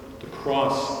 the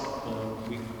cross,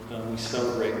 we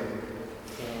celebrate.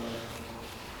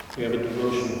 We have a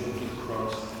devotion to the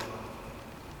cross.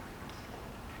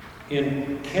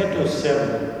 In Canto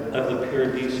 7 of the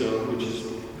Paradiso, which is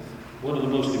one of the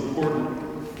most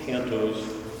important cantos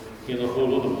in the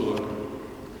whole of the book,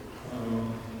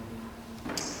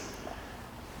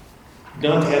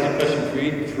 Dante has a question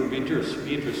for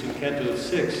Beatrice. In Canto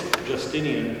 6,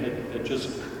 Justinian had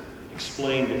just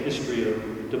explained the history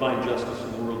of divine justice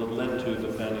in the world that led to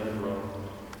the founding of Rome.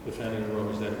 The founding of Rome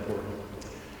is that important.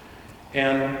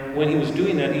 And when he was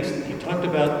doing that, he talked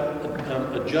about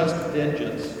a just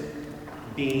vengeance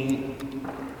being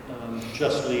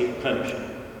justly punished.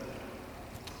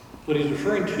 What he's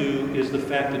referring to is the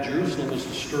fact that Jerusalem was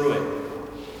destroyed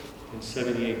in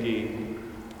 70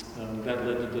 AD. That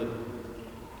led to the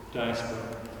diaspora.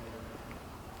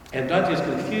 And Dante is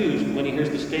confused when he hears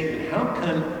the statement, how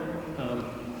can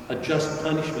a just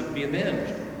punishment be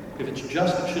avenged? If it's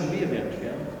just, it shouldn't be avenged,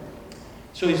 yeah?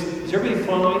 So is everybody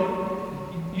following?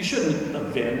 You shouldn't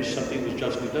avenge something that was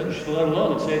justly done. You should let it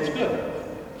alone and say it's good.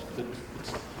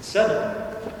 It's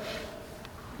settled.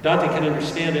 Dante can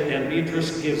understand it, and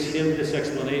Beatrice gives him this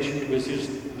explanation, which is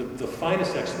the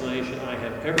finest explanation I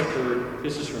have ever heard.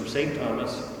 This is from St.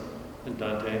 Thomas and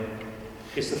Dante.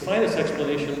 It's the finest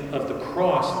explanation of the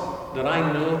cross that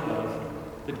I know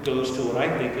of that goes to what I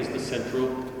think is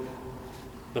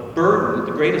the burden,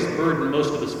 the greatest burden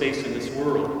most of us face in this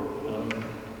world.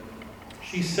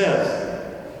 She says,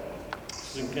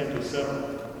 this is in Canto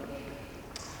 7.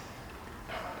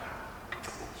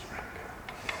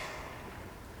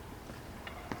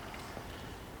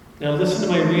 Now listen to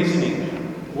my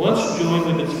reasoning. Once joined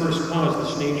with its first cause,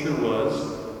 this nature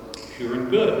was pure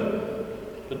and good.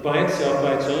 But by itself,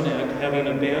 by its own act, having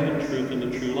abandoned truth and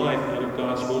the true life, out of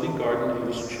God's holy garden, it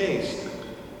was chaste.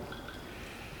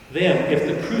 Then, if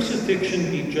the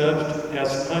crucifixion be judged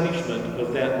as punishment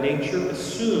of that nature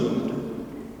assumed,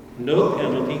 no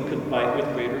penalty could bite with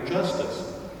greater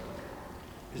justice.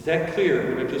 Is that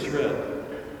clear, what I just read?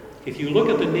 If you look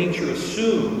at the nature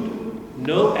assumed,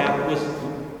 no act was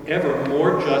ever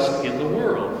more just in the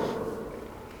world.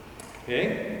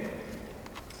 Okay?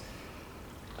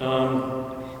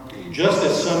 Just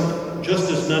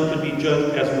as none could be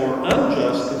judged as more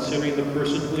unjust, considering the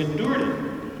person who endured it,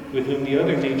 with whom the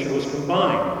other nature was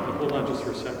combined. But hold on just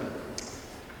for a second.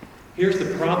 Here's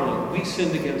the problem. We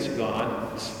sinned against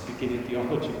God. This is beginning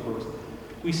theology, of course.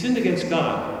 We sinned against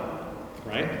God,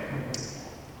 right?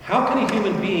 How can a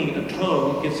human being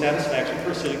atone, get satisfaction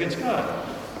for a sin against God?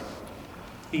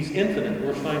 He's infinite,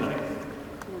 we're finite.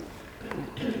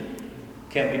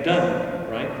 Can't be done,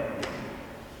 right?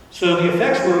 So the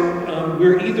effects were,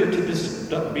 we're either to this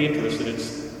Beatrice, and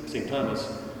it's St. Thomas,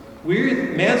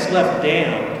 man's left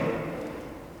damned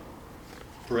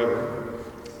forever,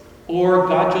 or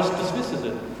God just dismisses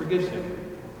it, forgives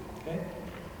him. Okay?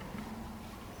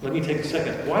 Let me take a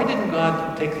second. Why didn't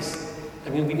God take this? I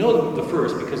mean, we know the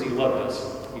first because he loved us.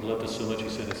 He loved us so much he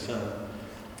sent his son.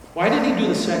 Why didn't he do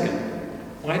the second?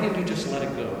 Why didn't he just let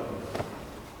it go?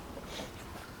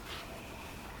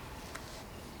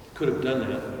 Could have done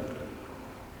that.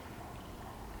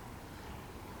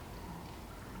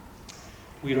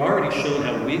 We'd already shown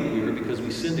how weak we were because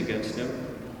we sinned against him.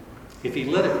 If he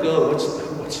let it go,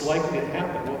 what's likely to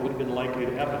happen? What would have been likely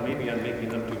to happen? Maybe I'm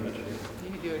making up too much here. You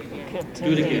can do it again.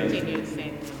 Do it again. Continue the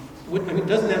same thing. I mean,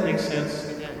 doesn't that make sense?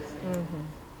 It does. Mm-hmm.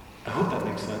 I hope that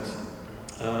makes sense.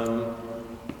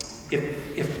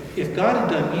 If God had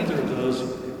done either of those,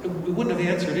 we wouldn't have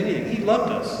answered anything. He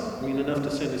loved us. I mean, enough to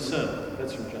send his son.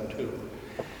 That's from John 2.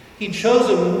 He chose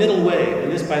a middle way.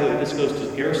 And this, by the way, this goes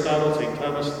to Aristotle, St.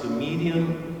 Thomas. The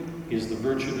medium is the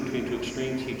virtue between two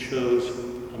extremes. He chose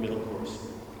a middle course.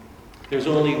 There's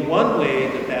only one way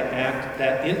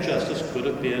that injustice could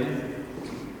have been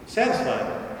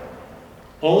satisfied.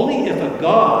 Only if a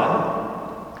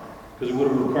God, because it would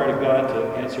have required a God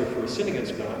to answer for a sin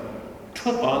against God,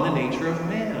 took on the nature of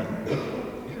man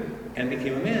and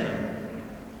became a man.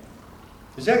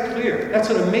 Is that clear? That's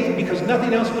an amazing, because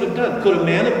nothing else would have done. Could a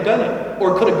man have done it?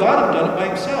 Or could a God have done it by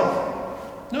himself?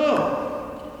 No.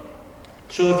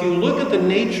 So if you look at the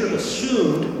nature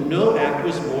assumed, no act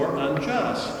was more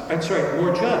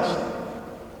more just.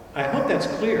 I hope that's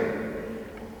clear.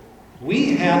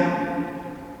 We had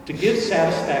to give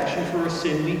satisfaction for a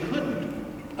sin we couldn't.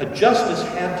 A justice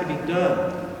had to be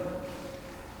done.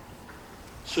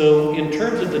 So in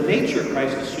terms of the nature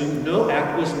Christ assumed, no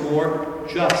act was more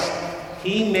just.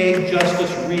 He made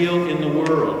justice real in the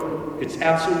world. It's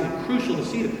absolutely crucial to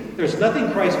see that. There's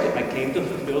nothing Christ did. I came to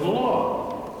fulfill the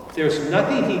law. There's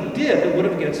nothing he did that would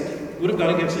have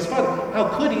gone against his Father. How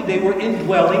could he? They were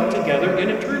indwelling together in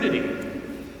eternity.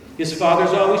 His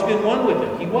Father's always been one with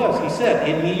him. He was. He said,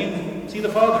 "In me you see the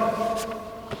Father."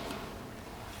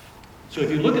 So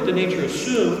if you look at the nature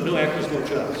assumed, no act was more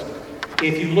just.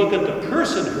 If you look at the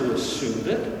person who assumed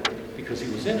it, because he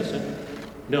was innocent,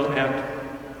 if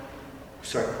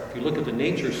you look at the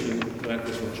nature assumed, no act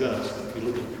was more just. If you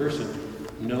look at the person,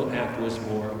 no act was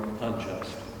more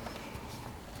unjust.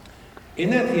 In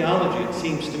that theology, it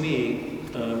seems to me,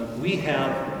 we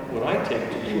have what I take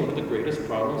to be one of the greatest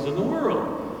problems in the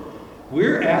world.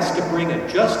 We're asked to bring a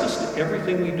justice to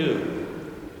everything we do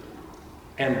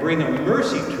and bring a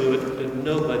mercy to it that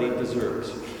nobody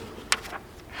deserves.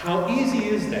 How easy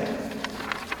is that?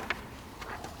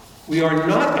 We are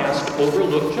not asked to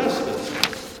overlook justice.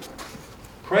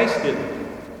 Christ didn't.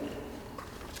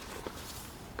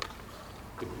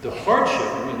 The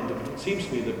hardship, seems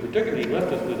to me that particularly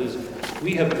left us with is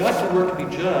we have got to work to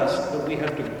be just, but we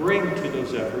have to bring to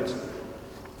those efforts,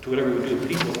 to whatever we do with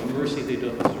people, a mercy they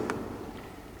don't deserve.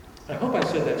 I hope I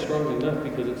said that strongly enough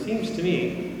because it seems to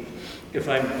me, if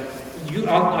I'm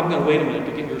going to wait a minute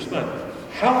to get your response.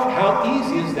 How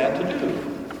easy is that to do?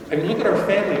 I mean, look at our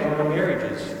family or our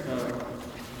marriages,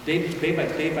 day by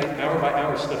day, hour by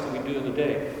hour stuff that we do in the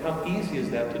day. How easy is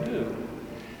that to do?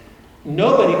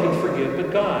 Nobody can forgive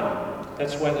but God.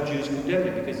 That's why the Jews condemned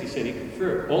him, because he said he could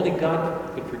forgive. Only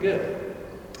God could forgive.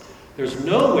 There's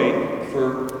no way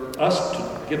for us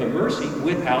to give a mercy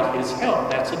without his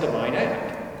help. That's a divine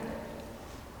act.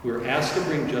 We're asked to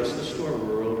bring justice to our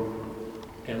world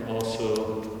and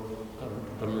also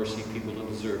a mercy people don't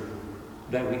deserve.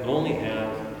 That we only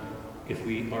have if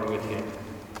we are with him.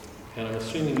 And I'm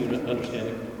assuming you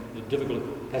understand the difficulty.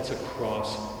 That's a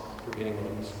cross for getting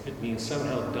on this. It means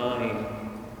somehow dying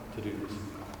to do this.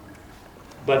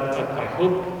 But I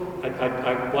hope,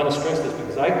 I want to stress this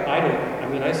because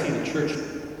I see the church,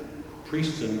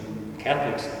 priests and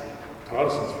Catholics,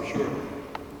 Protestants for sure,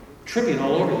 tripping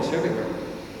all over this everywhere.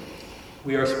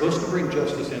 We are supposed to bring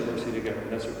justice and mercy together.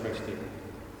 That's what Christ did.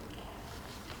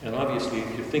 And obviously,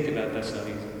 if you think about it, that's not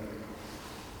easy.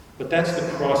 But that's the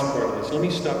cross part of this. Let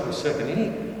me stop for a second.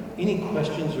 Any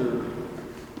questions or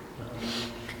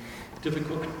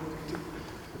difficulties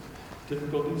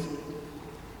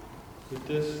with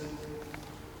this?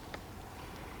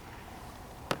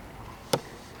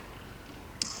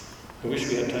 I wish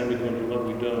we had time to go into what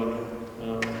we don't.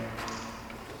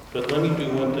 But let me do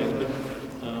one thing. Let me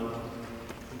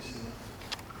see.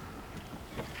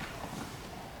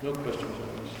 No questions on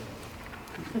this.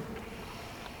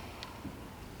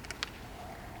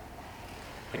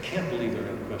 I can't believe there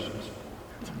are no questions.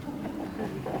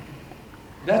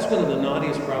 That's one of the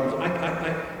naughtiest problems.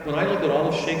 When I look at all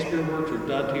of Shakespeare works or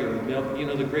Dante or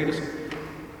Milton, the greatest,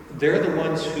 they're the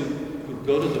ones who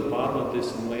go to the bottom of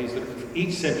this in ways that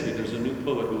each century there's a new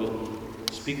poet who will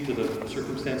speak to the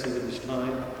circumstances of his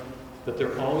time, but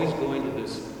they're always going to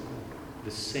this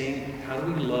same, how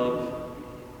do we love,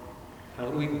 how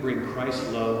do we bring Christ's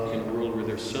love in a world where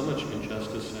there's so much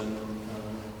injustice and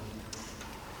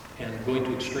going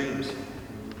to extremes.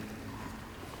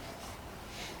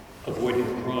 Avoiding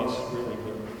the cross, really.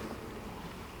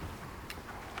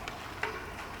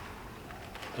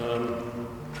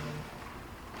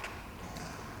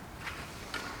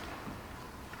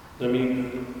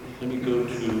 Let me go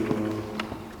to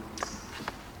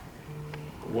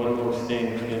one more thing,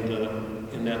 and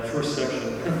in that first section,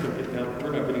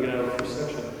 we're not going to get out of the first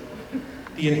section.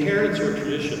 The inheritance or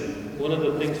tradition, one of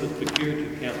the things that's peculiar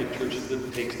to Catholic Church is that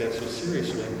it takes that so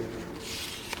seriously.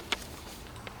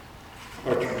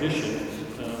 Our tradition,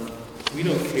 we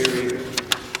don't carry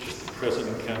just the present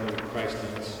encounter with Christ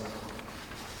in us.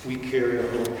 We carry a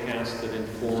whole past that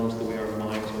informs the way our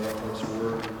minds and our hearts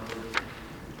work.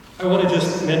 I want to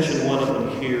just mention one of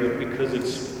them here because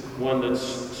it's one that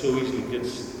so easily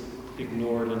gets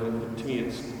ignored, and to me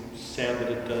it's sad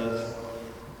that it does.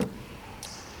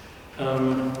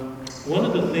 One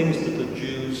of the things that the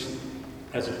Jews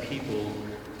as a people,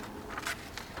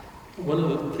 one of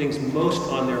the things most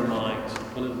on their minds,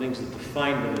 one of the things that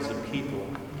defined them as a people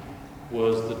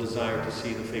was the desire to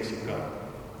see the face of God.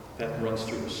 That runs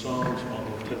through the Psalms, all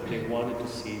that they wanted to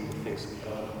see the face of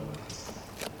God.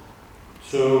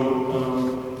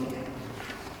 So,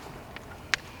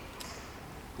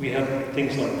 we have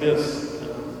things like this.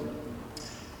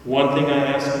 One thing I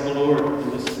ask of the Lord,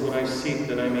 and this is what I seek,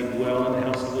 that I may dwell in the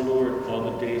house of the Lord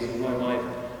all the days of my life,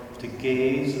 to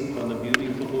gaze upon the beauty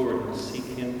of the Lord and seek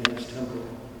him in his temple.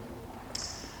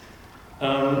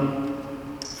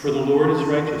 For the Lord is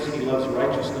righteous, he loves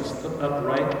righteousness. The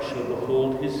upright shall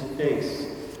behold his face.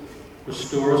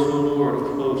 Restore us, O Lord of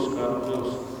hosts, God of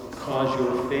hosts. Cause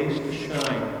your face to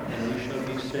shine, and we shall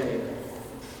be saved.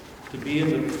 To be in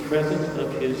the presence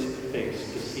of his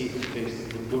face, to see his face,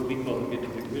 what we call the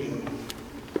beatific vision.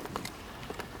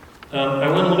 I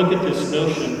want to look at this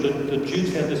notion that the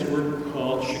Jews had this word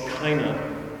called Shekinah,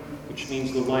 which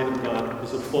means the light of God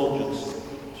is effulgence.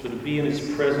 So to be in his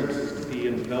presence is to be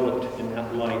enveloped in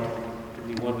that light, to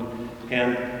be one,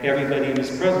 and everybody in his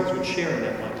presence would share in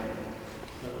that light.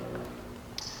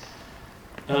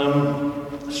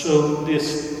 So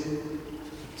this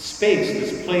space,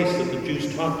 this place that the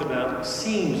Jews talked about,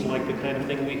 seems like the kind of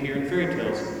thing we hear in fairy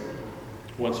tales.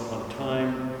 Once upon a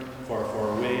time, far, far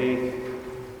away,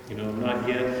 not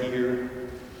yet here.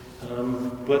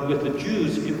 But with the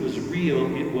Jews, it was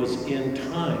real, it was in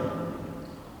time.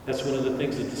 That's one of the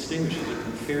things that distinguishes it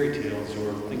from fairy tales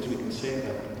or things we can say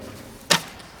about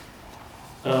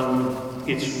it.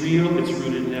 It's real, it's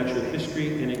rooted in natural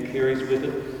history, and it carries with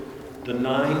it the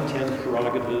 9-10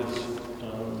 prerogatives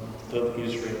of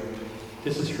Israel.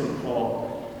 This is from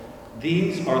Paul.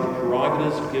 These are the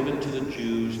prerogatives given to the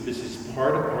Jews. This is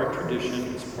part of our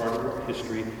tradition. It's part of our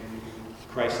history.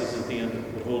 Christ is at the end.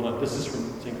 But hold on. This is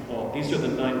from St. Paul. These are the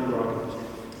 9 prerogatives.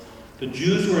 The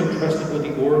Jews were entrusted with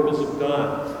the oracles of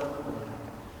God.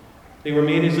 They were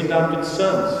made his adopted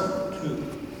sons, too.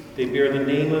 They bear the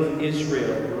name of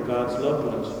Israel, or God's loved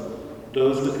ones,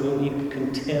 those with whom he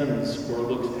contends or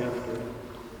looks after.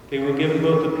 They were given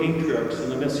both the patriarchs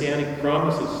and the messianic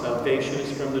promises. Salvation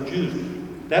is from the Jews.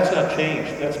 That's not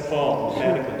changed. That's Paul,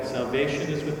 emphatically. Salvation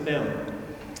is with them.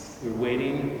 We're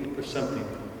waiting for something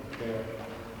there.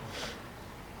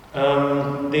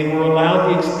 They were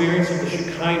allowed the experience of the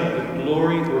Shekinah, the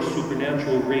glory or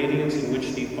supernatural radiance in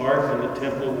which the ark and the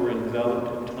temple were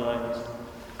enveloped at times.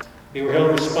 They were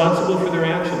held responsible for their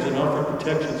actions and offered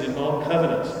protections in all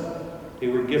covenants. They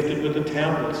were gifted with the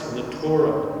tablets and the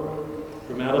Torah.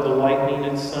 From out of the lightning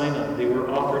in Sinai, they were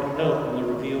offered help in the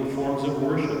revealed forms of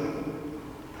worship,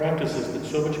 practices that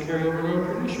so much carry over in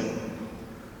our tradition.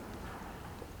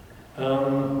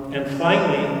 And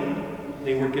finally,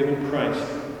 they were given Christ,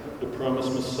 the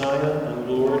promised Messiah and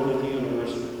Lord of the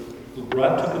universe, who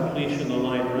brought to completion the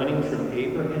line running from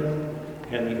Abraham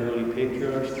and the early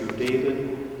patriarchs through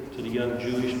David to the young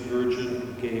Jewish virgin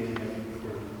who gave him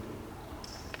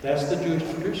birth. That's the Jewish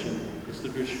tradition. It's the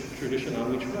tradition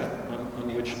on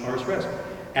which ours rests.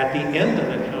 At the end of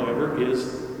it, however,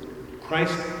 is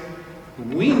Christ,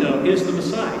 whom we know is the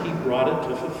Messiah. He brought it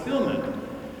to fulfillment.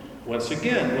 Once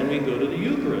again, when we go to the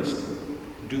Eucharist,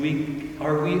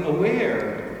 are we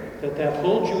aware that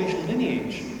whole Jewish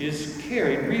lineage is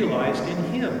carried, realized in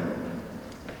him?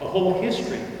 A whole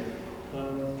history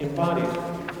embodied.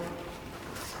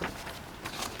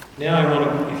 Now I want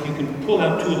to, if you can pull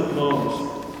out 2 of the poems.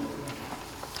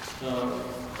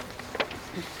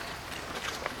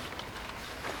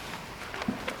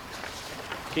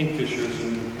 Kingfishers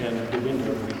and the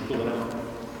window, we pull it out.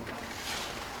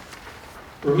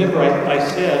 Remember, I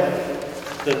said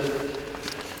that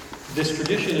this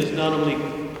tradition is not only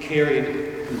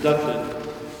carried, conducted,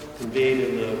 conveyed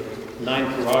in the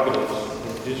 9 prerogatives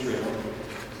of Israel,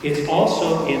 it's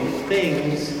also in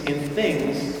things,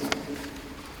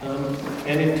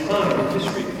 and in time, in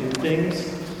history, in things.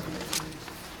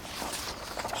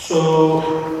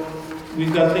 So,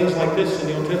 we've got things like this in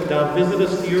the Old Testament. Thou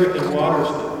visitest the earth and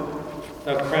waterest it.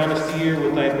 Thou crownest the year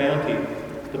with thy bounty.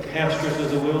 The pastures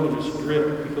of the wilderness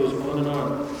drip. It goes on and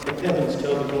on. The heavens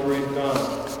tell the glory of God.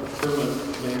 The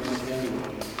firmament claims his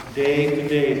handiwork. Day to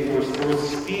day pours forth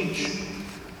speech.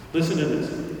 Listen to this.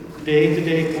 Day to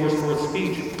day pours forth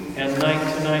speech, and night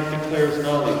to night declares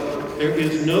knowledge. There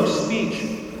is no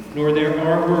speech, nor there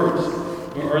are words,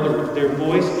 nor are there words. Their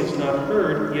voice is not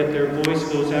heard, yet their voice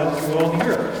goes out through all the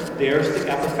earth. There's the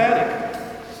apophatic.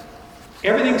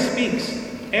 Everything speaks.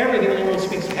 Everything in the world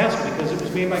speaks. It has to, because it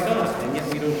was made by God, and yet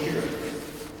we don't hear it.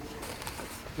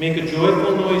 Make a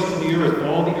joyful noise to the earth,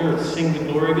 all the earth, sing the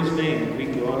glory of his name. We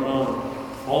go on and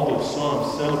on. All those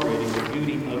psalms celebrating the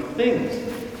beauty of things.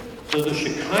 So the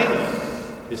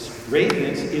Shekinah, this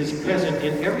radiance, is present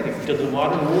in everything. Does the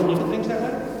modern world look at things that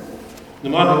way?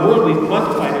 In the modern world, we've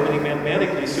quantified everything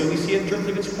mathematically, so we see it in terms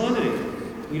of its quantity.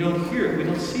 We don't hear it, we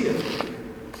don't see it.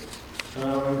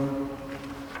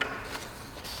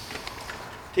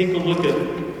 Take a look at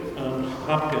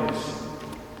Hopkins,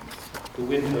 the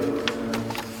window,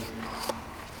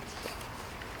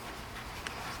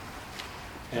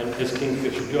 and as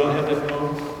Kingfisher. Do you all have that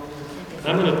poem?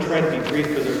 I'm going to try to be brief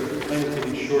because they're planning to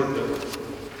be short, but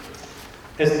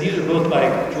as these are both by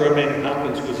Gerard Manning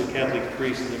Hopkins, who was a Catholic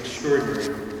priest, an extraordinary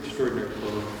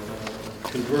poet.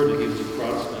 Converted, he was a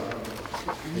Protestant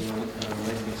in the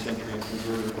 19th century and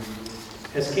converted.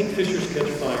 As kingfishers catch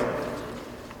fire.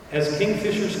 As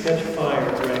kingfishers catch fire,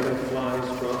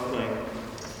 dragonflies draw flame.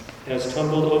 As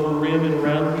tumbled over rim and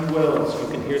round wells, you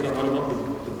can hear the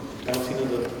bouncing of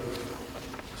the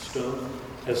stone.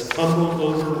 As tumbled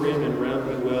over rim and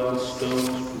round wells, stones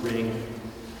ring.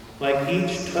 Like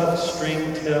each tough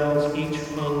string tells, each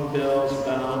hung bell's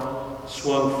bow,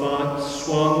 swung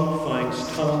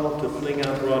finds tongue to fling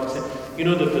out broad. You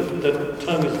know that the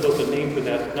tongue is both a name for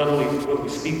that, not only what we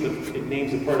speak, but it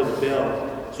names a part of the bell.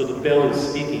 So the bell is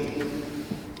speaking.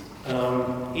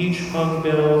 Each hung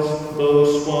bell's bow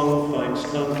swung finds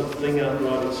tongue to fling out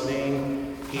broad its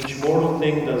name. Each mortal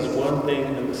thing does one thing,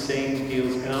 and the same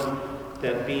deals out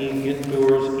that being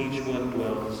indoors each one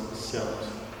dwells, self.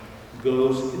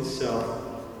 Goes itself,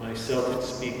 myself it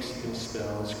speaks in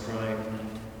spells, crying,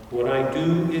 what I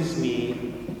do is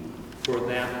me, for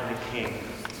that I came.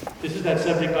 This is that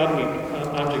subject object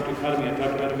dichotomy I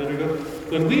talked about a minute ago.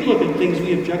 When we look at things,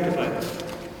 we objectify them.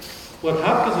 What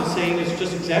Hopkins is saying is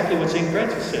just exactly what St.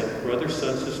 Francis said, brother,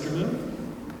 sun, sister, moon.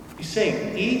 He's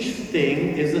saying each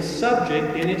thing is a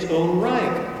subject in its own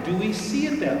right. Do we see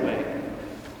it that way?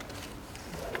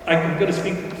 I'm going to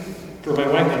speak for my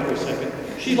wife now for a second.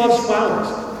 She loves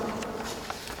flowers.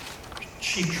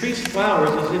 She treats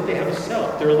flowers as if they have a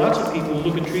self. There are lots of people who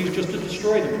look at trees just to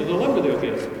destroy them for the lumber they'll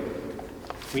get.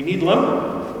 We need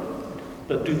lumber.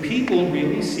 But do people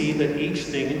really see that each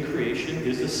thing in creation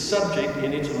is a subject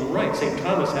in its own right? St.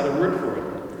 Thomas had a word for it.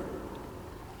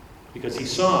 Because he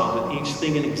saw that each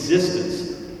thing in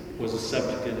existence was a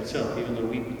subject in itself, even though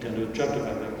we tend to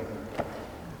objectify that.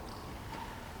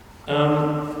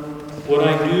 What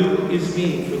I do is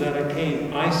me, for that I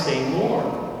came. I say more.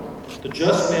 The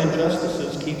just man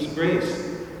justices keeps grace,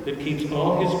 that keeps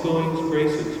all his goings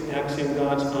graces, acts in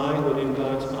God's eye what in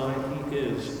God's eye he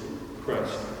is,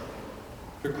 Christ.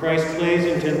 For Christ plays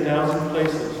in 10,000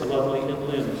 places, lovely in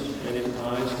limbs, and in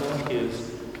eyes not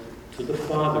his, to the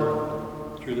Father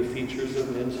through the features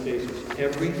of men's faces.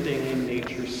 Everything in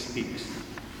nature speaks.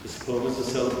 This poem is a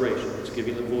celebration. It's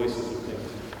giving the voices of things.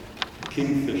 The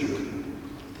kingfisher,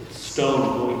 the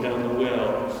stone going down the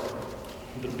well,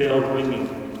 the bell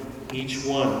ringing. Each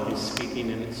one is speaking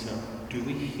in itself. Do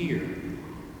we hear?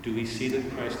 Do we see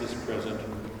that Christ is present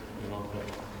in all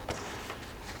things?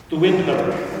 The Wind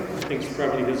Cover, I think is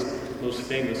probably his most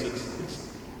famous.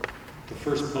 It's the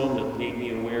first poem that made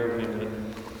me aware of him,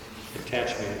 that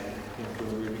attached me from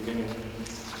the very beginning.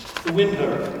 The Wind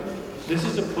Cover. This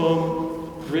is a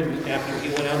poem written after he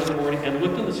went out in the morning and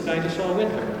looked in the sky and saw a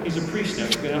wind cover. He's a priest now.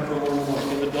 He's been out for a morning walk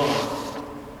in the dawn.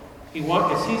 He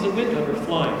sees a wind cover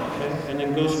flying, okay, and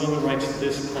then goes home and writes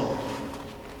this poem.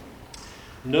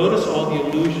 Notice all the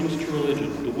allusions to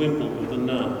religion, the wimple of the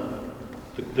nun,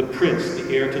 the prince, the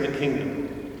heir to the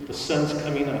kingdom, the sun's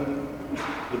coming up.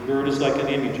 The bird is like an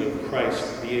image of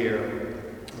Christ, the heir.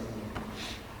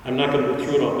 I'm not going to go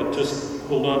through it all, but just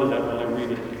hold on to that while I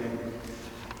read it. Okay?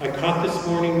 I caught this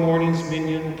morning's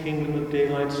minion, kingdom of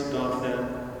daylight's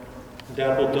dauphin.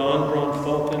 Dappled dawn-drawn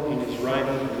falcon in his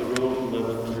riding of the road and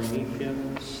level underneath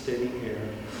him, steady air.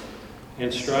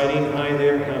 And striding high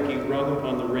there, how he rung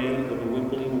upon the rein of a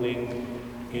wimpling wing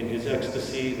in his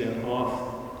ecstasy, then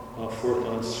off forth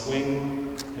on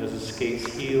swing, as a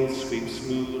skate's heel sweeps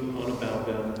smooth on a bow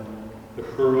bend. The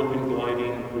hurl and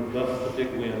gliding rebuff the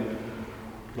big wind.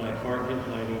 My heart in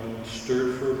hiding,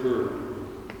 stirred for a bird,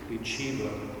 the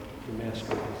Chiva, the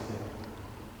master of the thing.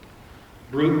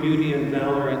 Brute beauty and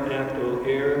valor and act, O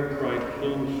air, cried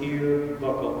plume here,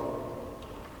 buckle.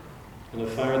 And the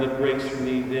fire that breaks from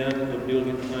thee then, a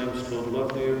billion times told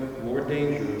lovelier, more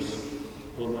dangerous,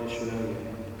 O my chevalier.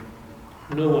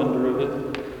 No wonder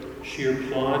of it, sheer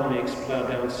plod makes plow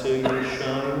down cellular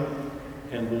shine,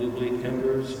 and blue bleak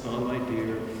embers on my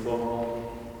dear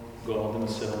fall, gall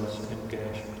themselves and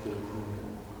gash the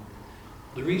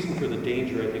the reason for the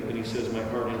danger, I think, when he says my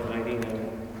heart in hiding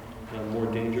and more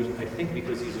dangerous, I think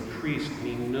because he's a priest and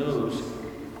he knows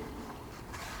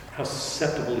how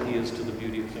susceptible he is to the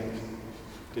beauty of things.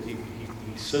 That he's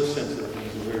so sensitive and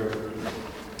he's aware of it.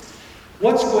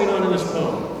 What's going on in this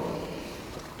poem?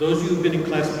 Those of you who've been in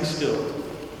class, be still.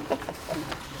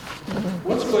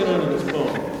 What's going on in this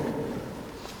poem?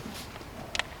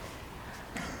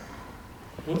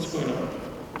 What's going on?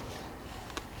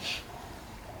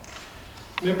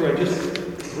 Remember, I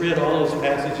just read all those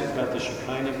passages about the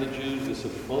Shekinah of the Jews, this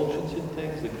effulgence in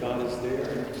things, that God is there,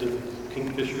 and the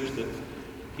kingfishers, that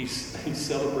he's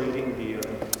celebrating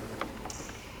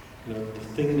the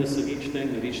thingness of each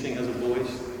thing, that each thing has a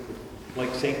voice,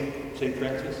 like Saint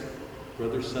Francis,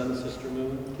 brother, sun, sister,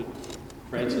 moon, that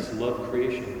Francis loved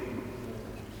creation,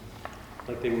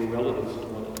 like they were relatives to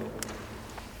one another.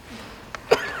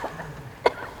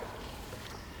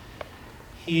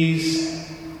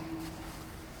 He's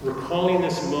recalling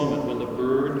this moment when the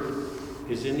bird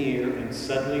is in the air and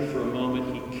suddenly for a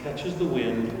moment he catches the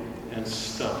wind and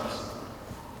stops.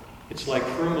 It's like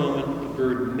for a moment the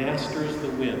bird masters the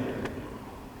wind.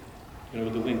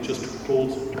 The wind just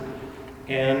holds it.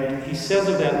 And he says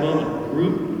of that moment,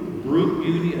 brute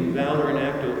beauty and valor and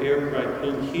act, O air, cried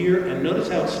plume, here, and notice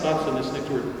how it stops on this next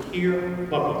word, here,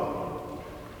 buckle.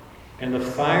 And the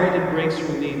fire that breaks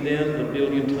from thee then a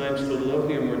billion times so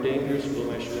lovely or more dangerous, O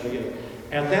my chevalier.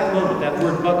 At that moment, that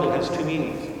word buckle has two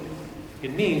meanings.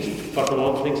 It means buckle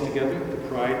all things together, the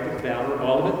pride, the valor,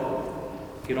 all of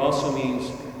it. It also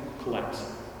means collapse.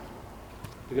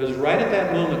 Because right at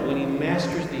that moment, when he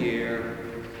masters the air,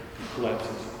 he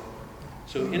collapses.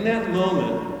 So in that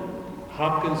moment,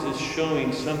 Hopkins is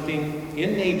showing something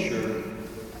in nature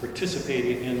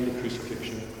participating in the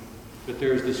crucifixion. But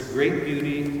there's this great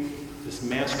beauty, this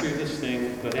mastery of this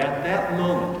thing, but at that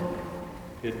moment,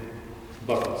 it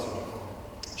buckles,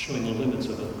 showing the limits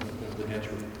of the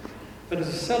natural. But as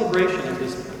a celebration of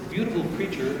this beautiful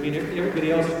creature, I mean,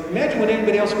 everybody else, imagine when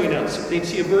anybody else going out, they'd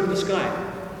see a bird in the sky.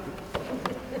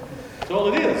 That's all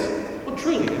it is. Well,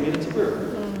 truly, I mean, it's a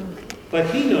bird. But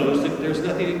he knows that there's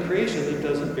nothing in creation that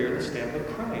doesn't bear the stamp of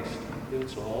Christ.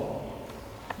 They're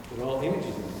all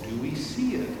images. Do we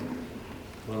see it?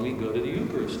 When we go to the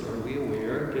Eucharist, are we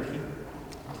aware that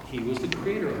he was the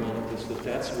creator of all of this, that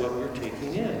that's what we're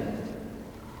taking in?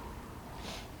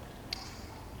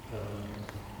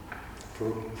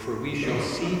 For we shall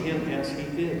see him as he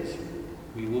is.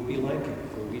 We will be like him,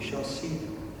 for we shall see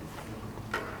him.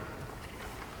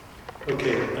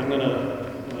 Okay, I'm going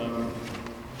to...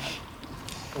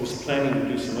 I was planning to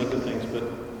do some other things, but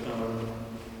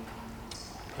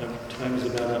time is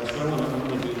about up. So I'm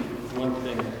going to do one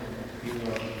thing. You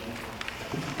know,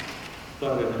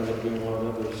 thought I'd end up doing one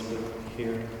of others, but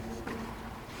here.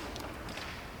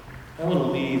 I want to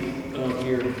leave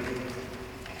here.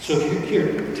 So if you're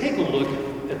here, take a look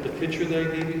at the picture that I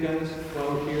gave you guys while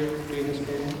we're here doing this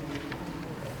training.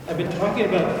 I've been talking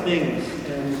about things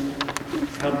and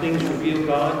how things reveal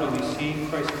God when we see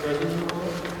Christ's presence.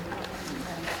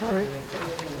 Sorry.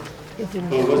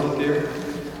 Oh, was it there?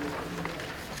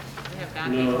 We have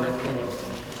Dante's No.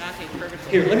 Purgatory.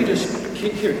 Here, let me just,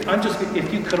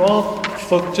 if you could all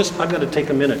focus, I'm going to take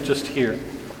a minute just here.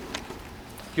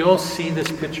 You all see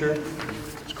this picture?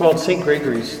 It's called St.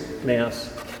 Gregory's Mass.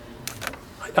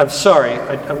 I'm sorry,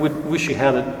 I would wish you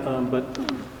had it, but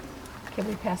Can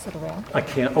we pass it around? I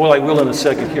can't. Well, I will in a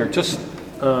second. Here, just,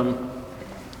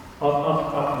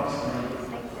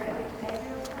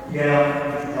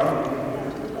 yeah,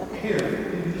 probably. Here,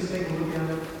 can you just take a look at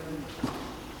it?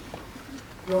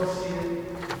 You all see it?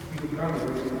 You can probably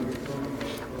read it.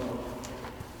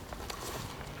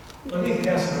 Let me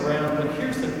pass it around, but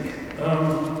here's the...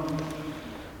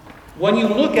 when you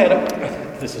look at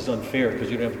it... This is unfair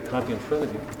because you don't have a copy in front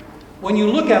of you. When you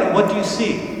look at it, what do you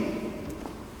see?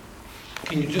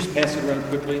 Can you just pass it around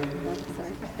quickly?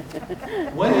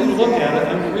 When you look at it,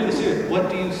 I'm really serious, what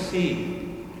do you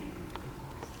see?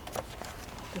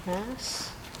 The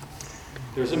Mass?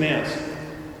 There's a Mass,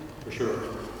 for sure.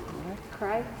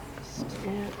 Christ.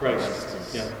 Yeah.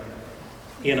 Christ, yeah.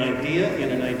 In an idea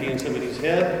in somebody's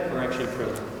head, or actually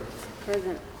present?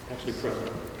 Present. Actually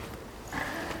present.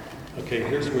 Okay,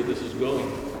 here's where this is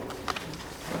going.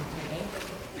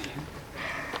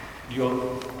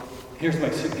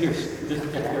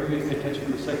 Everybody pay attention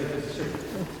for a second.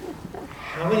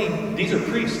 How many, these are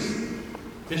priests,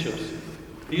 bishops.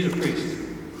 These are priests.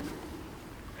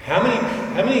 How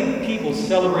many people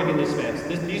celebrating this Mass?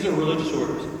 These are religious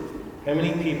orders. How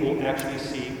many people actually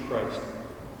see Christ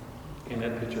in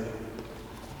that picture?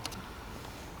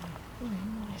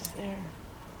 Nice there.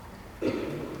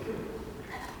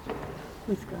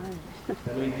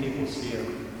 How many people see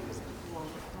him?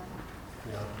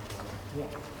 Yeah.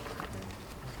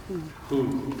 Who?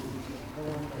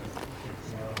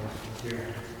 Here.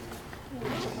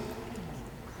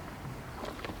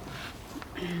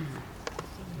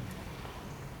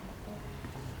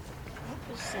 What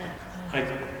was that?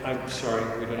 I'm sorry,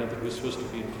 we don't have to, we're supposed to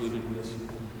be included in this.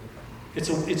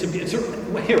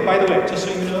 Here, by the way, just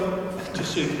so you know,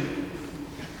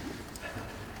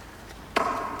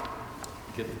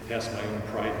 get past my own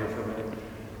pride here for a minute.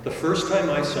 The first time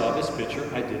I saw this picture,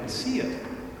 I didn't see it.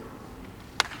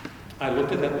 I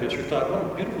looked at that picture, thought, what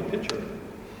a beautiful picture.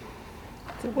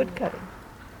 It's a wood cutting.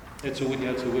 It's a wood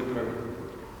carving.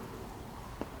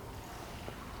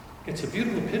 It's a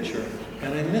beautiful picture,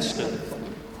 and I missed it.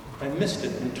 I missed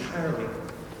it entirely.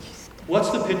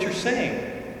 What's the picture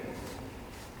saying?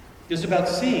 It's about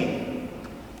seeing.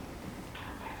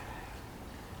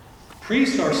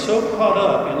 Priests are so caught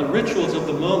up in the rituals of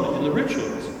the moment,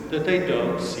 that they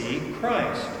don't see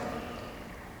Christ.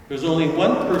 There's only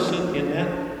one person in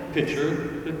that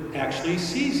picture that actually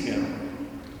sees him.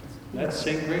 That's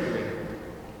St. Gregory.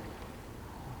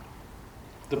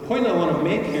 The point I want to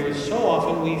make here is so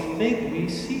often we think we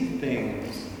see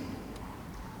things.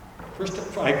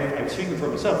 I'm speaking for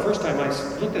myself. First time I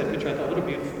looked at that picture, I thought, what a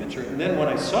beautiful picture. And then when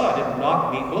I saw it, it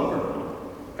knocked me over.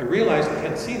 I realized I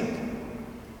hadn't seen it.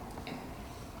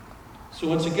 So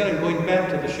once again, I'm going back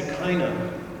to the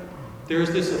Shekinah.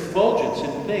 There's this effulgence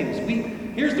in things.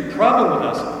 Here's the problem with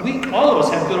us. All of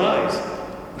us have good eyes.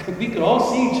 We can all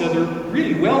see each other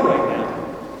really well right now.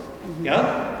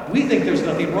 Yeah? We think there's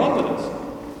nothing wrong with us.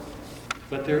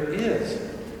 But there is.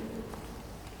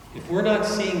 If we're not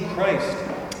seeing Christ,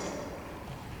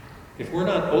 If we're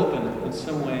not open in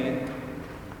some way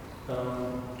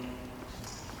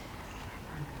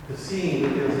to seeing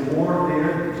that there's more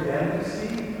there than to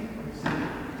see,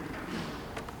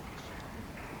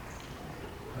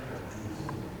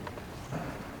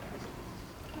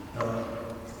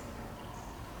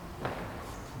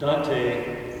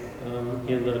 Dante,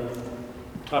 in the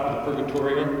top of the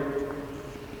Purgatorio,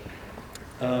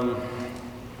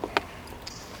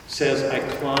 says, I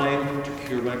climb to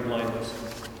cure my blindness.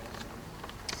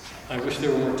 I wish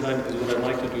there were more time, because what I'd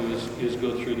like to do is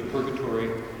go through the Purgatory.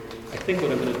 I think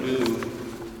what I'm going to do,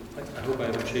 I hope I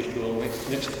haven't chased you all away.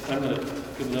 Next, I'm going to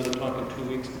give another talk in 2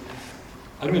 weeks.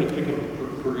 I'm going to pick up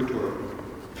the Purgatory,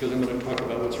 because I'm going to talk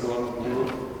about what's wrong with the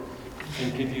world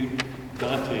and give you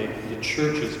Dante, the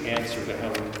church's answer to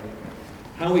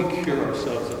how we cure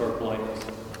ourselves of our blindness.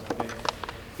 Okay.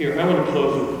 Here, I want to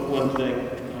close with one thing.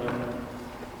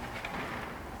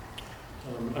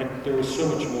 There was so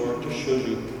much more. It just shows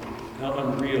you how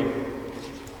unreal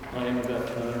I am at that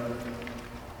time.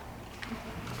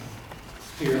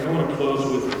 Here, I want to close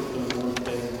with one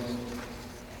thing.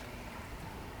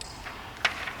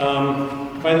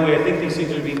 By the way, I think these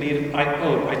things are to be made.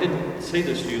 I didn't say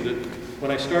this to you, that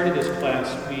when I started this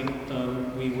class,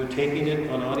 we were taping it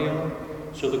on audio,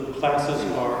 so the classes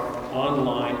are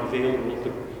online,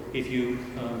 available. If you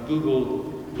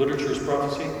Google Literature's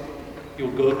Prophecy,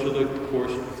 you'll go to the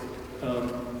course.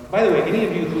 By the way, any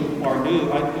of you who are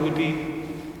new, it would be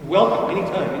welcome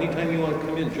anytime you want to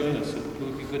come in, join us. It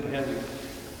would be good to have you.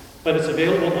 But it's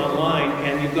available online,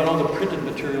 and you've got all the printed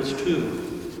materials too.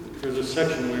 There's a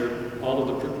section where all of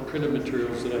the printed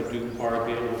materials that I do are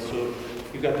available. So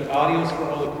you've got the audios for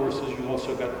all the courses. You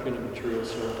also got printed materials,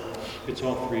 so it's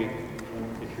all free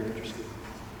if you're interested.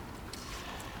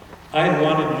 I had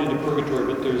wanted to do the Purgatory,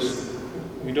 but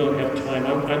we don't have time.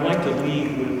 I'd like to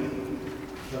leave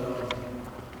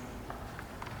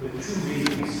with 2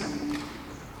 reasons.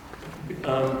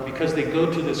 Because they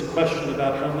go to this question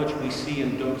about how much we see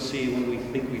and don't see when we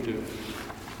think we do.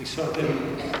 We saw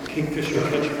them kingfisher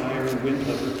catch fire and wind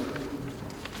hover.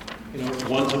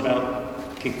 One's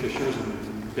about kingfishers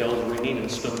and bells ringing and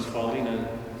stones falling, and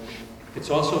it's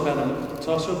also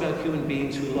about human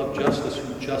beings who love justice,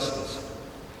 who justice.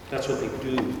 That's what they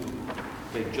do.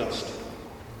 They just.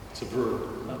 It's a verb.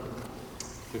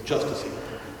 They're justicing.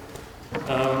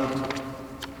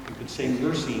 You could say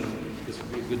mercy. This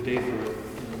would be a good day for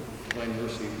divine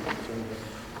mercy.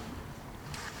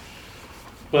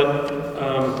 But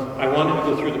I wanted to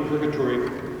go through the Purgatory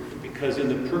because in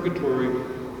the Purgatory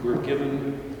we're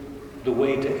given the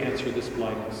way to answer this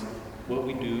blindness. What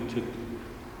we do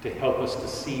to help us to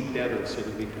see better so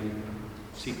that we can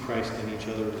see Christ in each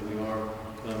other as we are.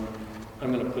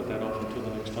 I'm going to put that off until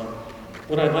the next time.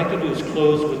 What I'd like to do is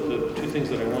close with the 2 things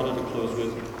that I wanted to close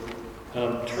with.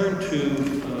 Turn to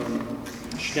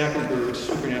Schnackenberg's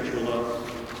Supernatural Love.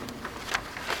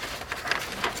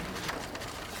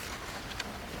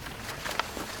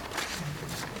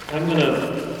 I'm going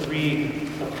to read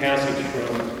a passage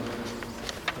from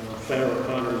Flannery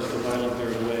O'Connor's The Violent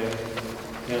Bear Away,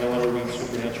 and I want to read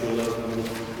Supernatural Love, and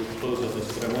we'll close on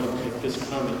this, but I want to make this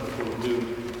comment before we do.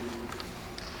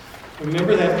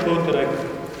 Remember that quote that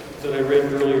I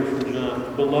read earlier from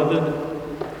John?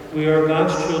 Beloved, we are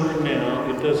God's children now.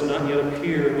 It does not yet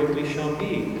appear what we shall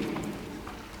be.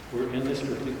 We're in this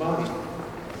earthly body.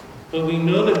 But we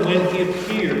know that when he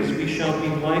appears, we shall be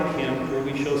like him, for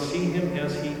we shall see him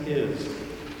as he is.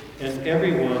 And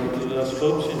everyone who thus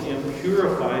hopes in him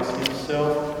purifies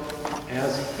himself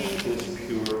as he is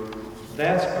pure.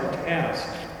 That's our task,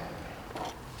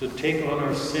 to take on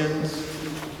our sins,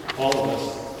 all of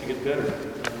us, to get better.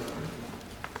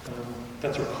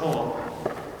 That's our call.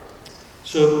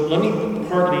 So let me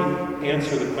partly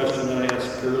answer the question that I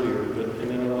asked earlier, and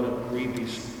then I want to read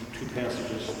these 2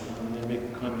 passages and then make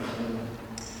a comment.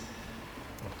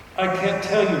 I can't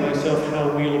tell you myself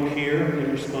how we'll appear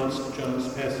in response to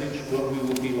John's passage, what we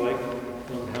will be like,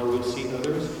 how we'll see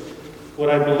others. What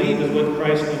I believe is what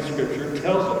Christ in Scripture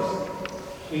tells us.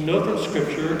 We know from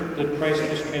Scripture that Christ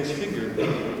was transfigured.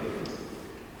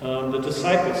 The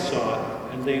disciples saw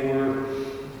it, and they were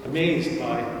amazed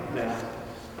by that.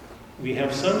 We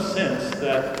have some sense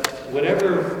that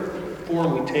whatever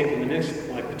form we take in the next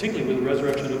life, particularly with the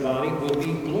resurrection of the body, will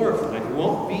be glorified. It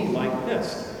won't be like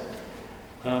this.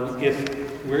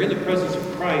 If we're in the presence of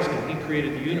Christ and he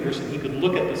created the universe and he could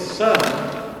look at the sun,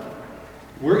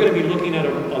 we're going to be looking at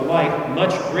a light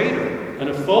much greater, an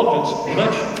effulgence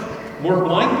much more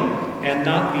blinding,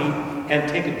 and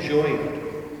take a joy in it.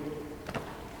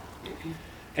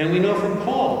 And we know from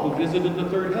Paul, who visited the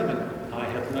third heaven, I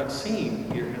have not seen,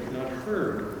 ear hath not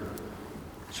heard,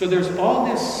 So there's all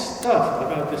this stuff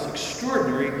about this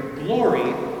extraordinary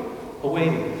glory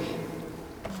awaiting.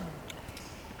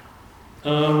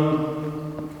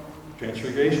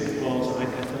 Transfiguration, Paul's eye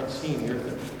hath not seen, ear hath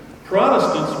not.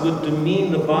 Protestants would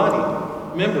demean the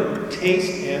body. Remember,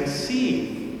 taste and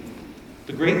see.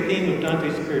 The great theme of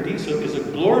Dante's Paradiso is a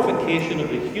glorification of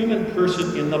the human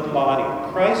person in the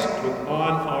body. Christ took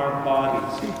on our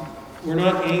bodies. We're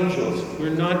not angels. We're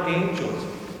not angels.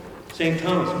 St.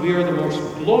 Thomas, we are the most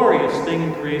glorious thing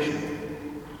in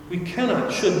creation. We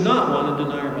cannot, should not want to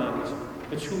deny our bodies.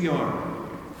 That's who we are.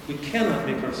 We cannot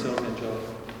make ourselves angelic.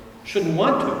 Shouldn't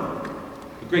want to.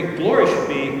 The great glory should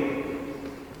be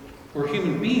we're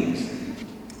human beings.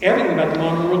 Everything about the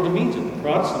modern world demeans it. The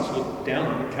Protestants look down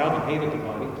on it. Calvin hated the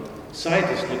body.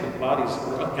 Scientists look at bodies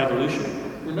for evolution.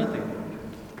 We're nothing.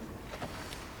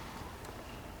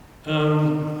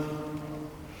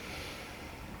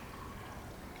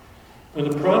 When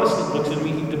the Protestant looks at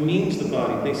me, he demeans the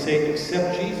body. They say,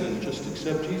 accept Jesus, just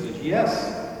accept Jesus.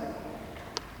 Yes.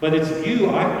 But its view,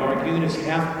 I argue, is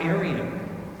half Aryan.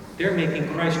 They're making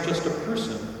Christ just a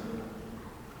person.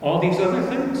 All these other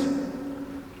things,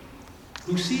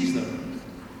 who sees them?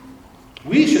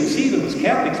 We should see them as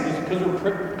Catholics because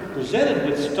we're presented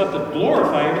with stuff that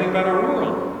glorify everything about our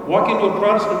world. Walk into a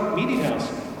Protestant meeting house.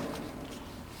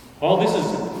 All this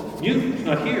is new, it's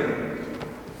not here.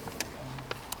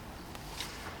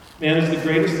 Man is the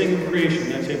greatest thing in creation,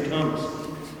 that's St. Thomas.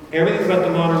 Everything about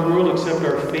the modern world except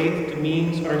our faith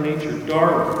demeans our nature.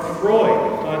 Darwin,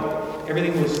 Freud thought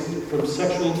everything was from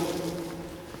sexual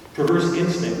perverse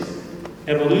instincts.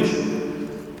 Evolution.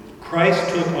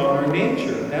 Christ took on our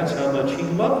nature. That's how much he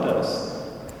loved us.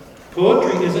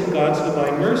 Poetry isn't God's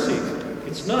divine mercy.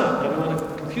 It's not. I don't want to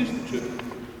confuse the two.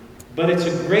 But it's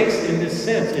a grace in this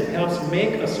sense. It helps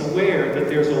make us aware that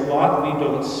there's a lot we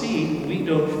don't see, we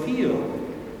don't feel.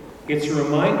 It's a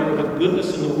reminder of a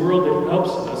goodness in the world that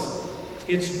helps us.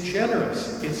 It's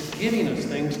generous. It's giving us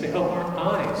things to help our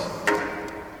eyes.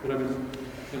 But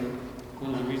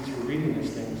one of the reasons for reading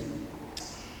these things.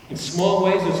 In small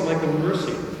ways, it's like a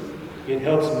mercy. It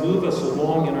helps move us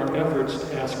along in our efforts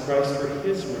to ask Christ for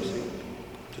his mercy,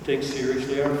 to take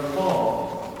seriously our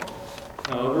call.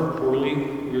 However poorly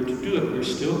we're to do it, we're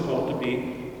still called to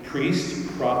be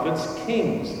priests, prophets,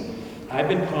 kings. I've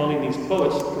been calling these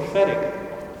poets prophetic.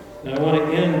 Now I want to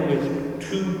end with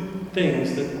two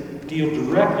things that deal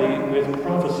directly with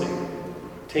prophecy.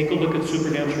 Take a look at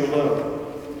Supernatural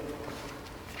Love.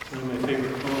 It's one of my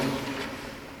favorite poems.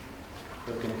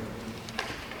 Okay.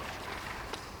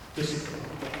 This.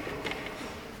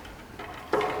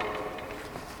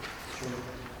 Sure.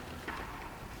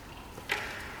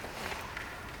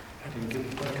 I didn't get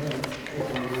it back on.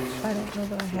 I don't know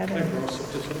that I had I it. brought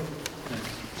this one.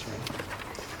 That's right.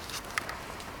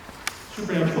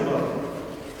 Supernatural Love.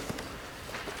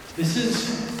 This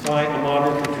is by a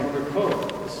modern contemporary poet.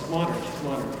 This is modern. She's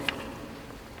modern.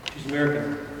 She's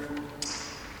American.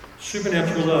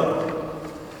 Supernatural Love.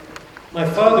 My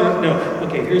father,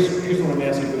 here's what I'm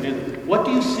asking you. What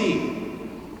do you see?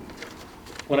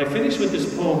 When I finish with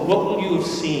this poem, what will you have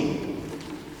seen?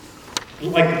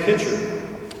 Like the picture.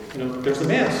 There's a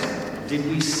mass. Did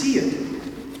we see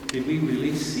it? Did we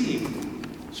really see?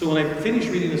 So when I finish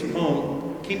reading this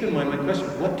poem, keep in mind my question,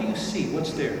 what do you see?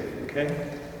 What's there? Okay?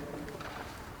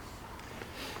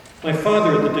 My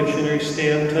father at the dictionary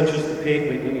stand touches the page.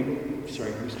 Let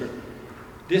me start.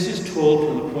 This is told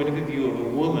from the point of view of a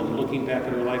woman looking back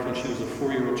at her life when she was a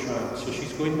 4-year-old child. So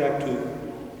she's going back to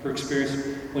her experience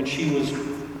when she was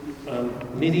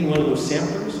knitting one of those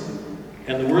samplers,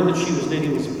 and the word that she was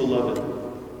knitting was beloved.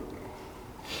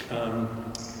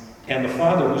 And the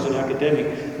father, who's an academic,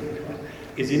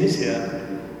 is in his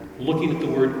head looking at the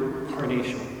word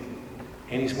carnation.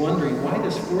 And he's wondering why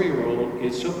this 4-year-old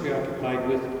is so preoccupied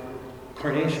with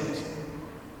carnations.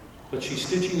 But she's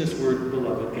stitching this word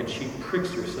beloved, and she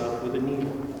pricks herself with a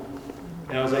needle.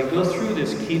 Now, as I go through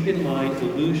this, keep in mind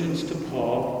allusions to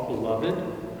Paul, beloved.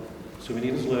 So many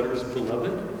of his letters,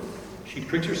 beloved. She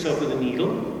pricks herself with a needle.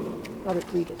 Robert,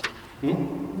 read it.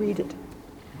 Read it.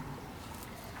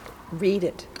 Read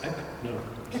it. No.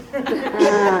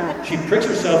 She pricks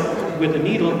herself with a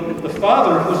needle. The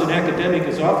father, who's an academic,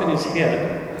 is off in his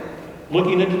head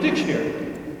looking at the dictionary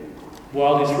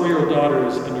while his 4-year-old daughter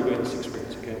is undergoing this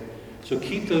experience, okay? So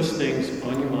keep those things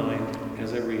on your mind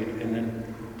as I read, and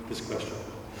then this question.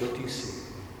 What do you see?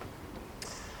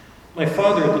 My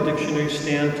father at the dictionary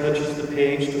stand touches the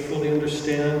page to fully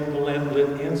understand the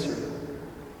lamplit answer.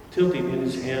 Tilting in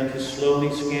his hand his slowly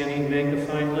scanning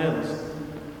magnifying lens.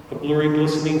 A blurry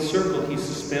glistening circle he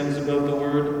suspends above the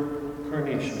word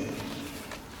carnation.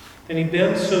 And he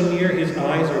bends so near his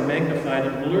eyes are magnified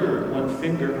and blurred, one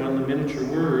finger on the miniature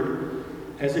word,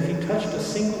 as if he touched a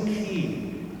single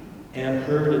key and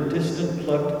heard a distant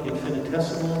plucked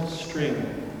infinitesimal string,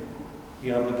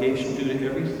 the obligation due to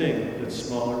everything that's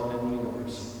smaller than the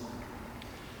universe.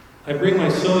 I bring my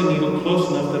sewing needle close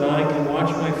enough that I can watch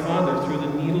my father through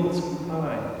the needle's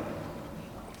eye.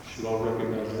 You should all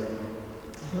recognize that.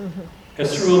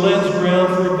 As through a lens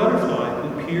ground for a butterfly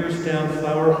who peers down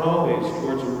flower hallways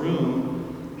towards a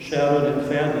room shadowed and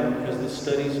fathomed as the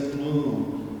studies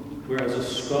bloom, whereas a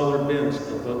scholar bends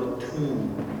above a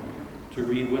tomb to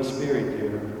read what's buried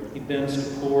there. He bends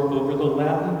to pore over the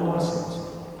Latin blossoms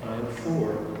I am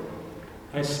for.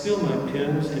 I spill my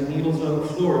pens and needles on the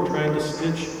floor, trying to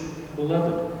stitch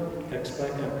beloved, X by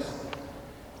X.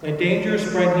 My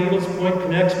dangerous bright needle's point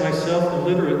connects myself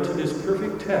illiterate to this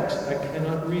perfect text I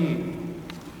cannot read.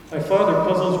 My father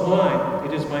puzzles why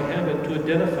it is my habit to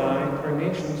identify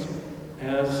carnations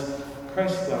as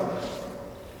Christ flowers,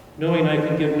 knowing I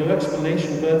can give no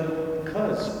explanation but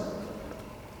because.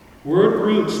 Word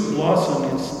roots blossom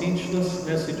in speechless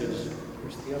messages.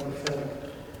 Here's the apathetic.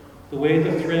 The way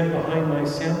the thread behind my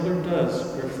sampler does,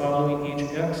 where following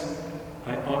each X,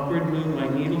 I awkward move my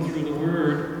needle through the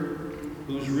word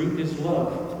whose root is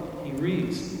love. He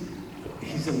reads.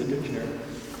 He's in the dictionary.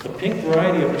 A pink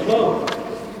variety of clove.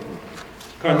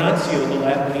 Carnatio, the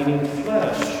Latin meaning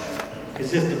flesh.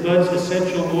 As if the bud's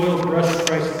essential oil brushed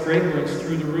Christ's fragrance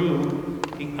through the room,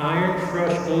 the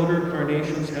iron-fresh odor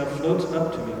carnations have floats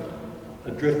up to me.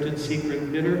 A drifted,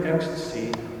 secret, bitter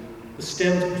ecstasy. The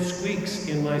stem squeaks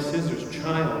in my scissors.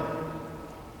 Child,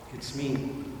 it's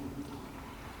me.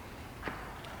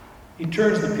 He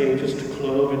turns the pages to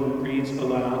clove and reads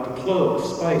aloud. The clove,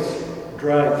 spice,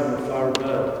 dried from the flower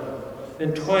bud.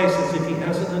 Then twice, as if he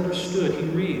hasn't understood, he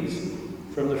reads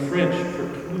from the French for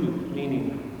clou,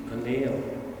 meaning a nail.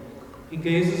 He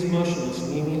gazes motionless,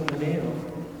 meaning a nail.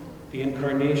 The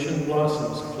incarnation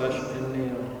blossoms, flesh and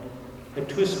nail. I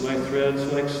twist my thread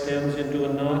so it extends into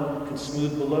a knot and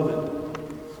smooth beloved,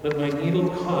 but my needle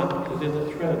caught within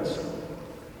the threads.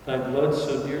 Thy blood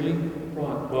so dearly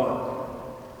bought.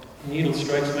 The needle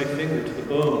strikes my finger to the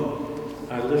bone.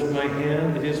 I lift my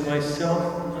hand, it is myself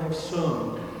I've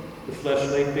sown. The flesh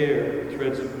laid bare,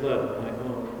 threads of blood my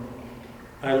own.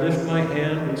 I lift my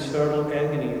hand in startled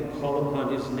agony, call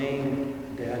upon his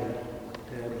name, Daddy,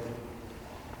 Daddy.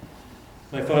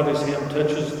 My father's hand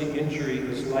touches the injury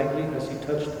as lightly as he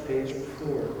touched the page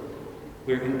before,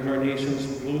 where incarnations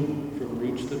bloom from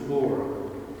roots that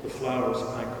bore the flowers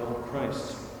I called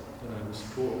Christ's when I was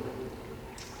 4.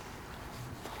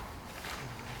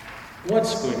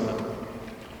 What's going on?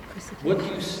 What do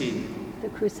you see? The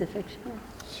crucifixion.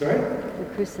 Sorry? The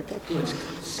crucifixion. Let's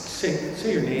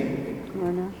say your name.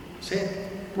 Myrna. Say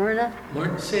it. Myrna.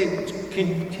 Martin, say, can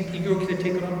you okay to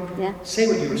take it on? Yeah. Say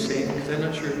what you were saying, because I'm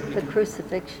not sure. The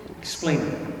crucifixion. Explain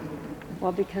it.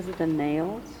 Well, because of the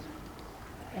nails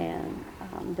and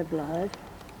the blood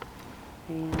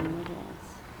and what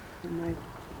else? And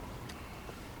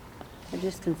I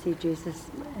just can see Jesus,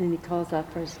 and he calls out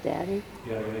for his daddy.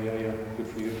 Yeah. Good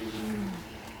for you.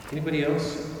 Anybody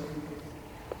else?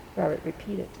 Robert,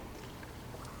 repeat it.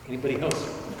 Anybody else?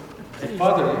 And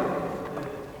Father,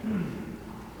 I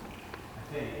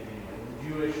think, anyway, the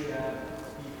Jewish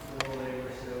people, they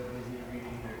were so busy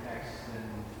reading their texts and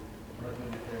looking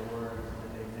at their words that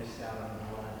they missed out on the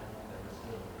blood that was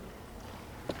spilled.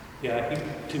 yeah,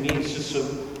 to me,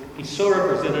 he's so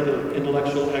representative of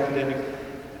intellectual, academic.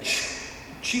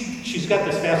 She's got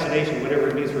this fascination, whatever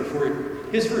it means for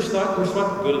her. His first thought,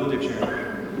 go to the dictionary.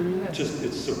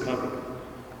 It's so common.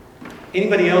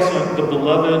 Anybody else on the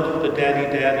beloved, the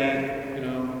daddy,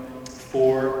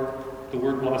 for the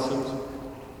word blossoms?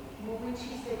 Well, when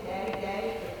she said daddy,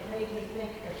 it made me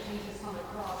think of Jesus on the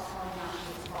cross calling out to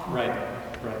his father. Right.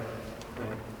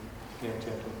 Yeah,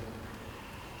 exactly.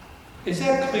 Is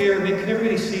that clear? I mean, can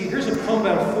everybody see? Here's a poem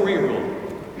about a 4-year-old.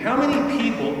 How many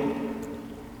people,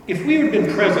 if we had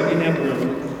been present in that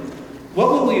room,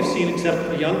 what would we have seen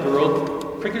except a young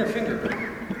girl pricking her finger?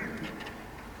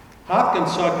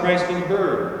 Hopkins saw Christ in a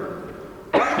bird.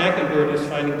 Schnackenberg is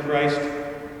finding Christ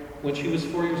when she was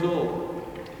 4 years old.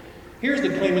 Here's the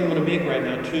claim I'm going to make right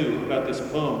now, too, about this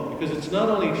poem, because it's not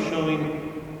only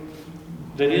showing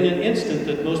that in an instant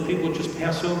that most people just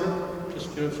pass over,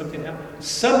 something happened.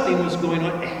 Something was going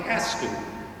on. It has to.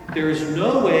 There is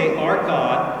no way our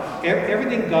God,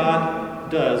 everything God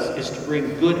does is to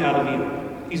bring good out of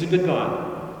evil. He's a good God.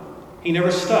 He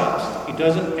never stops. He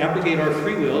doesn't abrogate our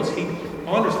free wills. He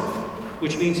honors them,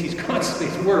 which means he's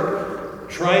constantly at work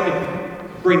trying to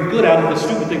bring good out of the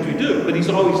stupid things we do, but he's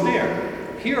always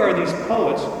there. Here are these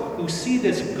poets who see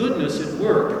this goodness at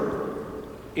work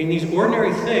in these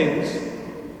ordinary things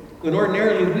when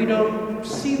ordinarily we don't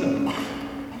see them.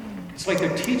 It's like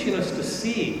they're teaching us to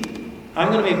see.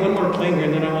 I'm going to make one more claim here,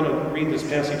 and then I want to read this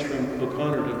passage from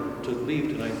O'Connor to leave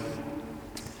tonight.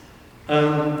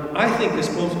 I think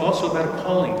this poem's also about a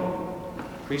calling.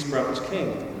 Priest, prophets,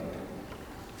 king.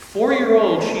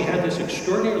 4-year-old, she had this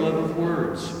extraordinary love of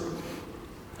words,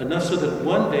 enough so that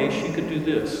one day she could do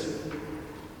this.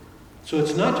 So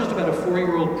it's not just about a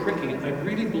 4-year-old pricking. I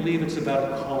really believe it's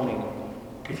about a calling.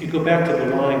 If you go back to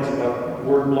the lines about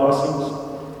word blossoms,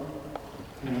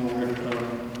 you know, where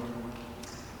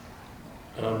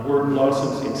word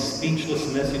blossoms in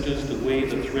speechless messages the way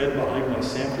the thread behind my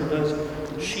sampler does.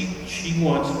 She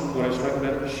wants, what I was talking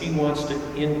about, she wants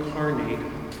to incarnate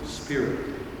spirit.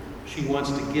 She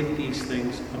wants to give these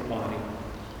things a body.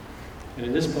 And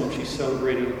in this poem, she's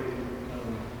celebrating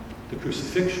the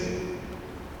crucifixion,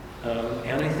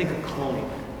 and I think a calling.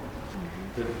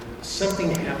 That something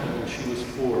happened when she was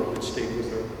 4 that stayed with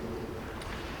her.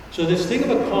 So this thing of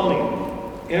a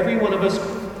calling, every one of us,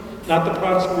 not the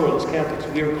Protestant world, as Catholics,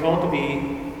 we are called to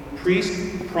be priests,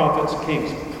 prophets,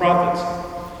 kings. Prophets,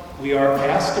 we are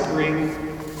asked to bring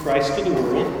Christ to the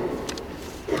world,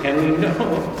 and we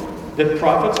know that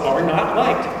prophets are not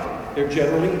liked. They're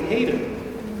generally hated.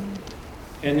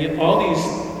 And yet all these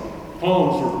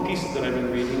poems or pieces that I've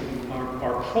been reading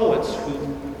are poets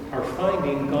who are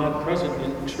finding God present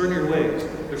in extraordinary ways.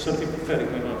 There's something prophetic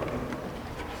going on.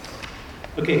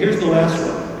 Okay, here's the last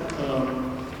one.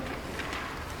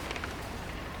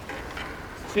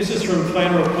 This is from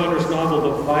Flannery O'Connor's novel,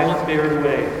 The Violet Bear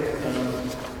Away.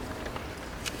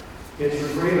 It's her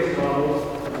greatest novel.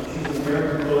 She's an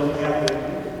American poet, Catholic.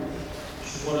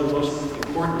 She's one of the most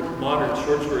important modern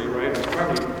short story writers,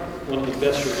 probably one of the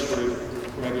best short story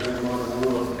writers in the modern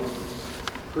world.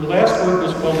 Her last work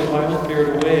was called The Violet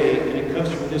Bear Away, and it comes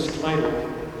from this title.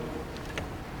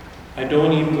 I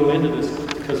don't even go into this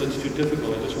because it's too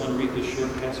difficult. I just want to read this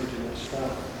short passage and then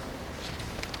stop.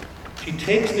 She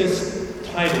takes this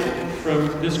title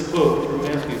from this quote from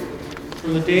Matthew.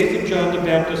 From the days of John the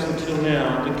Baptist until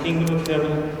now, the kingdom of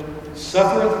heaven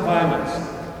suffereth violence.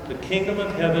 The kingdom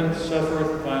of heaven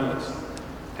suffereth violence,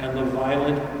 and the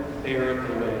violent bear it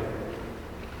away.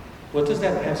 What does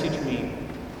that passage mean?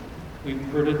 We've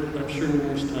heard it, I'm sure,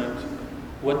 numerous times.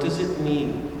 What does it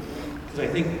mean? Because I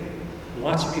think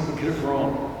lots of people get it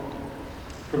wrong.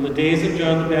 From the days of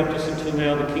John the Baptist until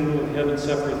now, the kingdom of heaven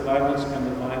suffereth violence, and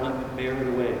the violent bear it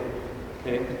away.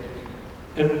 Okay?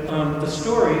 And the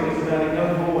story is about a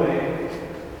young boy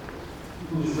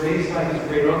who's raised by his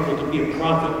great uncle to be a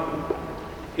prophet.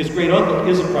 His great uncle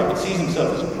is a prophet, sees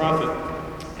himself as a prophet,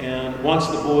 and wants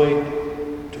the boy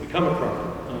to become a prophet.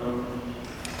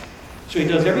 So he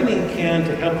does everything he can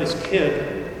to help this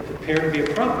kid prepare to be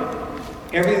a prophet.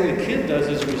 Everything the kid does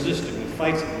is resist him. He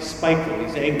fights him. He's spiteful.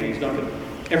 He's angry. He's not going to.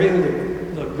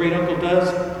 Everything the great uncle does,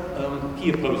 he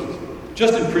opposes.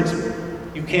 Just in principle.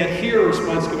 You can't hear a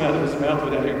response come out of his mouth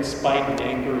without hearing spite and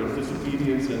anger and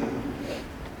disobedience. And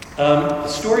the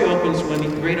story opens when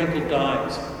the great uncle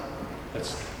dies.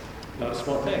 That's not a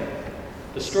small thing.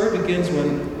 The story begins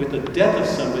with the death of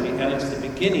somebody, and it's the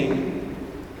beginning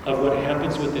of what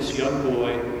happens with this young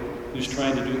boy who's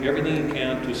trying to do everything he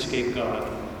can to escape God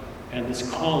and this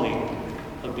calling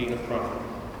of being a prophet.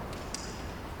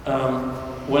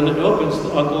 When it opens,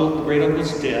 the great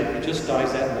uncle's dead. He just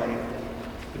dies that morning.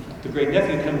 The great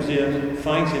nephew comes in,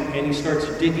 finds him, and he starts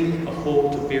digging a hole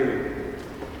to bury him.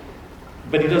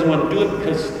 But he doesn't want to do it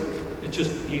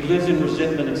because he lives in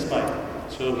resentment and spite.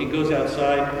 So he goes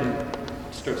outside and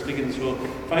starts digging this hole.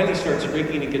 Finally starts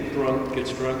drinking and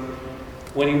gets drunk.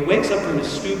 When he wakes up from his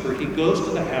stupor, he goes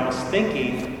to the house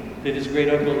thinking that his great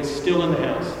uncle is still in the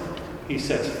house. He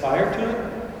sets fire to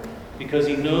it because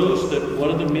he knows that one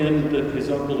of the men that his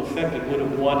uncle affected would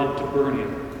have wanted to burn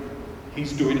him.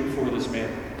 He's doing it for this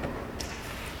man.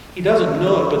 He doesn't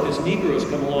know it, but this Negro's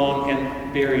come along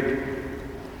and buried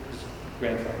his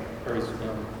grandfather, or his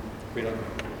great uncle.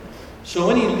 So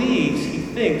when he leaves, he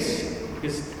thinks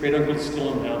his great uncle is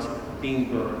still in the house,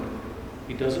 being burned.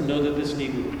 He doesn't know that this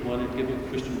Negro wanted to give him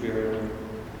Christian burial and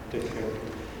take care of him.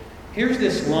 Here's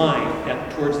this line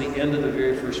towards the end of the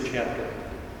very first chapter.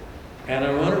 And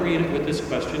I want to read it with this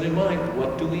question in mind.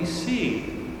 What do we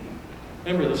see?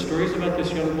 Remember, the story's about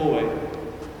this young boy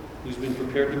who's been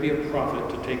prepared to be a prophet,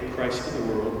 to take Christ to the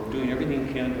world, doing everything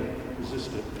he can to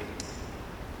resist it.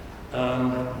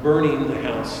 Burning the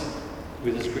house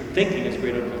with thinking his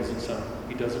great uncle is inside.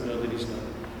 He doesn't know that he's not.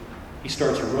 He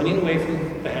starts running away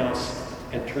from the house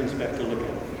and turns back to look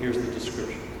at it. Here's the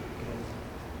description.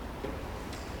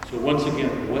 So once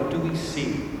again, what do we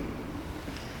see?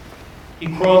 He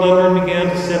crawled under and began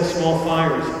to set small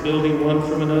fires, building one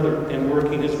from another, and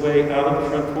working his way out of the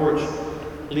front porch,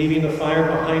 leaving the fire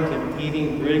behind him,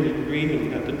 eating,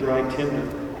 grieving at the dry tinder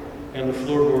and the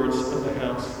floorboards of the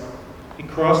house. He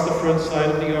crossed the front side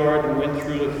of the yard and went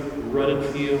through the rutted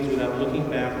fields without looking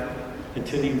back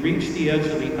until he reached the edge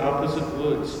of the opposite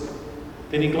woods.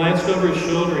 Then he glanced over his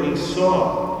shoulder and he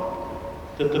saw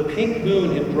that the pink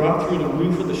moon had dropped through the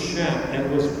roof of the shack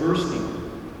and was bursting,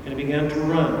 and he began to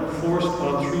run, forced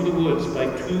on through the woods by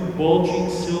two bulging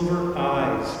silver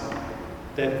eyes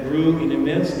that grew in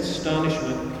immense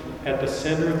astonishment at the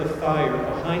center of the fire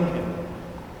behind him.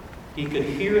 He could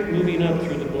hear it moving up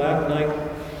through the black night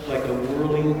like a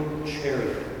whirling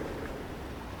chariot.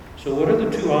 So what are the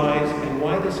two eyes, and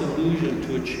why this allusion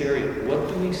to a chariot? What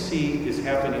do we see is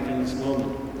happening in this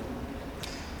moment?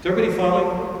 Is everybody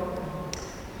following?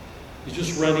 He's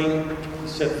just running. He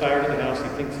set fire to the house. He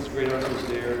thinks his great uncle is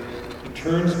there. He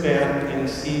turns back and he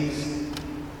sees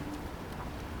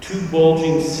two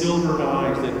bulging silver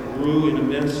eyes that grew in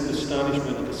immense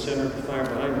astonishment at the center of the fire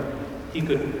behind him. He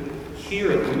could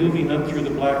hear it moving up through the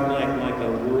black night like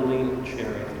a whirling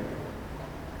chariot.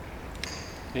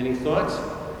 Any thoughts?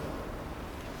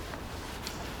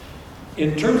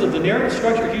 In terms of the narrative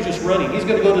structure, he's just running. He's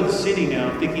going to go to the city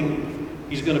now, thinking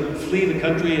he's going to flee the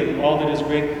country and all that is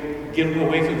great, get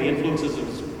away from the influences of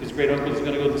his great uncle. He's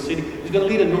going to go to the city. He's going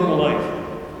to lead a normal life.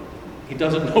 He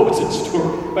doesn't know what's in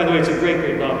store. By the way, it's a great,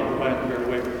 great novel. By the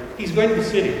way, he's going to the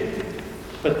city.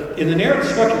 But in the narrative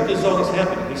structure, this is all that's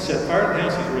happening. He set fire to the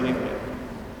house. He's running away.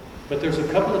 But there's a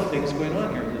couple of things going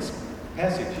on here in this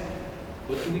passage.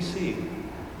 What do we see?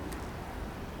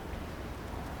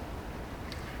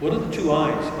 What are the two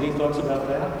eyes? Any thoughts about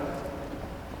that?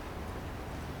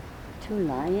 Two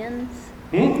lions?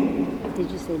 Hmm?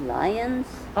 Did you say lions?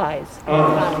 Eyes.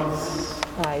 Eyes.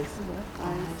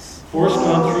 Eyes. Forced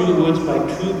on through the woods by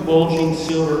two bulging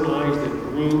silver eyes that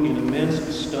grew in immense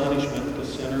astonishment at the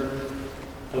center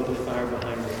of the fire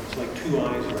behind them. It's like two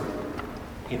eyes are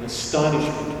in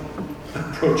astonishment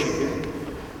approaching him.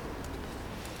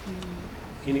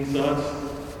 Any thoughts?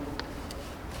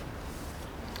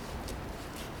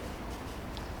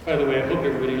 By the way, I hope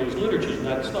everybody knows literature is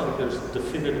not, it's not like there's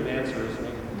definitive answers. I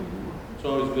mean, it's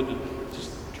always good to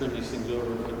just turn these things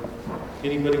over. But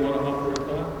anybody want to offer a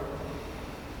thought?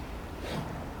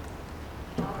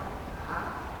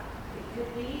 It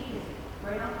could be his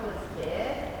great uncle is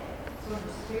dead, so in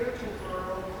the spiritual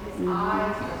world, his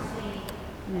eyes are seeing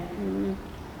and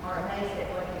are amazed at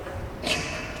what he's.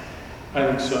 I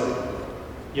think so.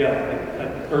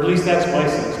 Yeah, or at least that's my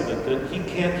sense of it, that he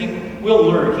will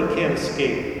learn, he can't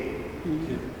escape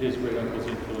his great uncle's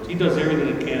influence. He does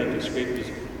everything he can to scrape his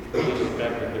religious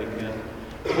background, but he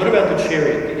can't. What about the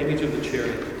chariot, the image of the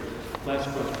chariot? Last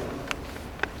question.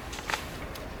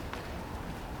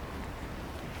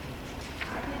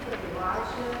 I think of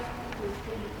Elijah, who's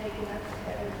being taken up to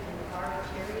heaven in the fire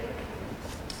chariot.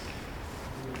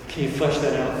 Can you flesh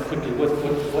that out quickly?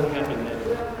 What happened then?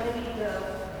 Well, maybe the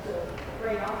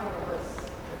great uncle was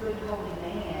a good holy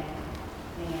man,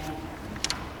 and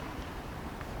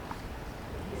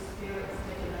his spirit's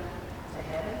taken up to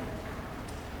heaven.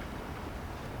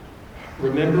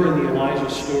 Remember in the Elijah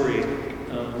story,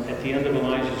 at the end of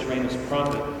Elijah's reign as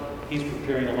prophet, he's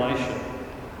preparing Elisha.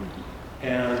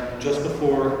 And just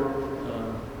before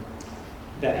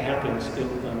that happens,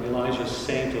 Elijah's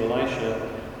saying to Elisha,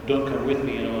 "Don't come with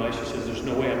me." And Elisha says, "There's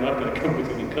no way, I'm not going to come with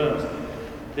you." And he comes.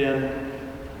 Then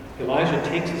Elijah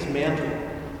takes his mantle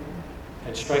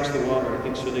and strikes the water, I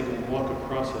think, so they can walk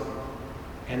across it.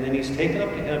 And then he's taken up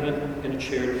to heaven in a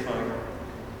chariot of fire.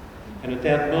 And at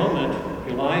that moment,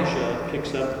 Elijah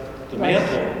picks up the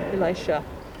mantle, Elisha.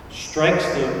 strikes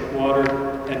the water,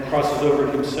 and crosses over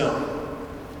it himself.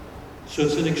 So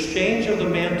it's an exchange of the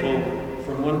mantle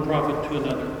from one prophet to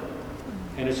another,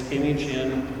 and it's image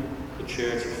in the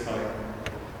chariots of fire.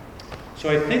 So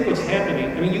I think what's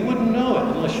happening, I mean, you wouldn't know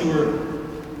it unless you were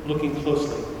looking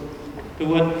closely. But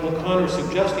what Connor's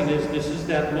suggesting is this is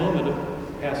that moment of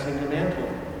passing the mantle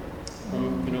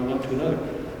from one to another.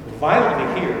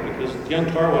 Violently here, because young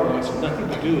Tarwater wants nothing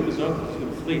to do with his uncle. He's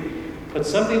going to flee. But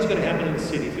something's going to happen in the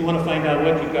city. If you want to find out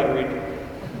what, you've got to read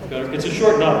it. It's a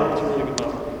short novel. It's a really good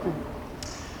novel.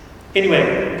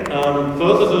 Anyway,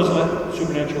 both of those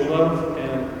supernatural love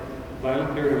and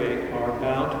violent carried away are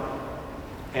about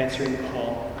answering the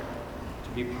call to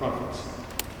be prophets,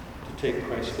 to take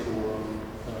Christ to the world.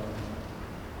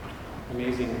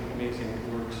 Amazing, amazing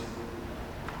works.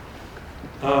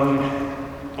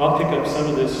 I'll pick up some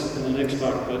of this in the next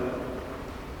talk, but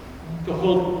the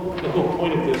whole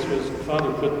point of this was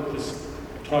Father put this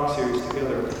talk series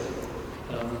together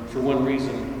for one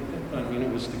reason, I mean,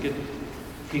 it was to get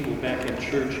people back in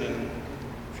church, and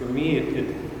for me,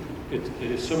 it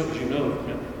is so much, as you know,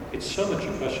 it's so much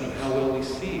a question of how well we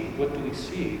see. What do we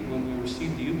see when we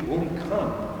receive the Eucharist? When we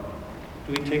come,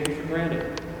 do we take it for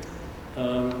granted?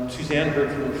 Suzanne heard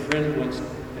from a friend once,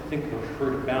 I think, or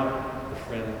heard about a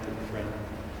friend.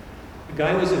 The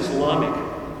guy was Islamic,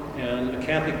 and a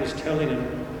Catholic was telling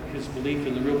him his belief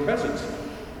in the real presence.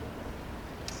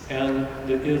 And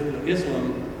the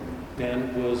Islam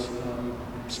man was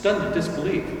stunned to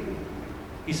disbelief.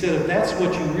 He said, if that's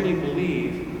what you really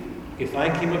believe, if I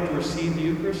came up to receive the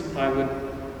Eucharist, I would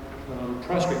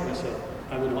prostrate myself.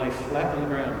 I would lie flat on the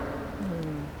ground.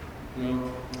 You know,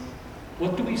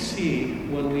 what do we see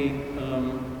when we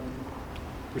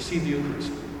receive the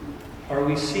Eucharist? Are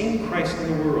we seeing Christ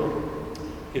in the world?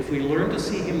 If we learn to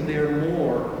see him there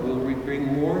more, will we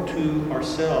bring more to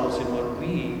ourselves in what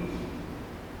we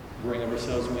bring of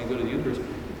ourselves when we go to the Eucharist?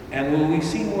 And will we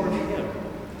see more of him?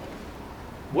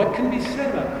 What can be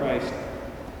said about Christ?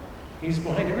 He's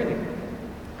behind everything.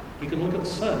 You can look at the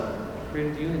sun, who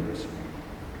created the universe.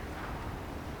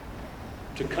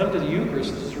 To come to the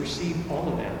Eucharist is to receive all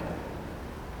of that.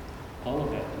 All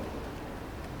of that.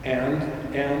 And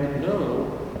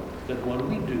know that when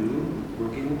we do,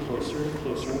 we're getting closer and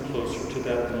closer and closer to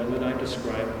that moment I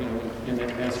described, in that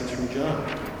passage from John.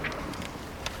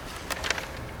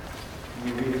 Let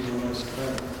me read it one last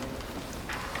time.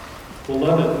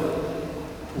 Beloved,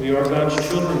 we are God's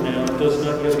children now. It does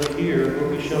not yet appear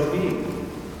what we shall be.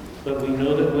 But we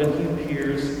know that when he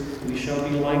appears, we shall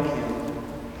be like him,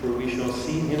 for we shall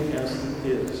see him as he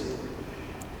is.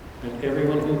 And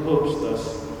everyone who hopes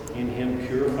thus in him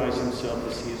purifies himself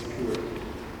as he is pure.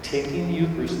 Taking the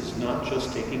Eucharist is not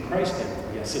just taking Christ in.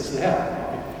 Yes, it's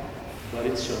that. But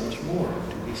it's so much more.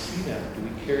 Do we see that? Do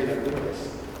we carry that with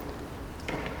us?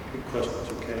 Good questions,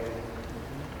 okay?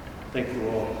 Thank you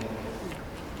all.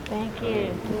 Thank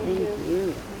you. Thank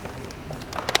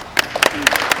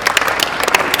you.